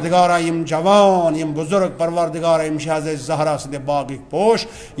پروردگارا یم جوان یم بزرگ پروردگارا یم شہزادہ زہرا سند باغ پوش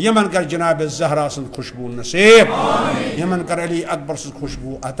یمن کر جناب زہرا سند خوشبو نصیب یمن کر علی اکبر سند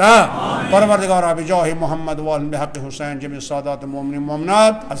خوشبو عطا پروردگارا بجاہ محمد وال بحق حسین جميع سادات مومنین مومنات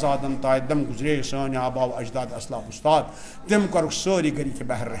ازادن تائید دم گزرے سان آبا و اجداد اسلاف استاد تم کرک سوری گری کے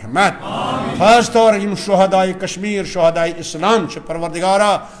بہر رحمت خاص طور یم شہدائی کشمیر شہدائی اسلام چھ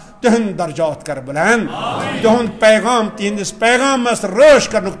پروردگارا تہند درجات کر بلند تہند پیغام تہندس پیغام اس روش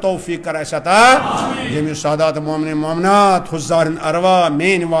کرنک توفیق کر عطا جميع سادات مومنین مومنات حضارن اروا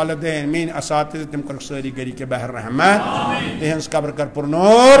مین والدین مین اساتذہ تم کرک سوری گری کے بہر رحمت تہنس قبر کر پر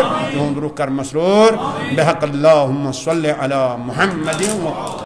نور تہند روح کر مسرور بحق اللہم صلی علی محمد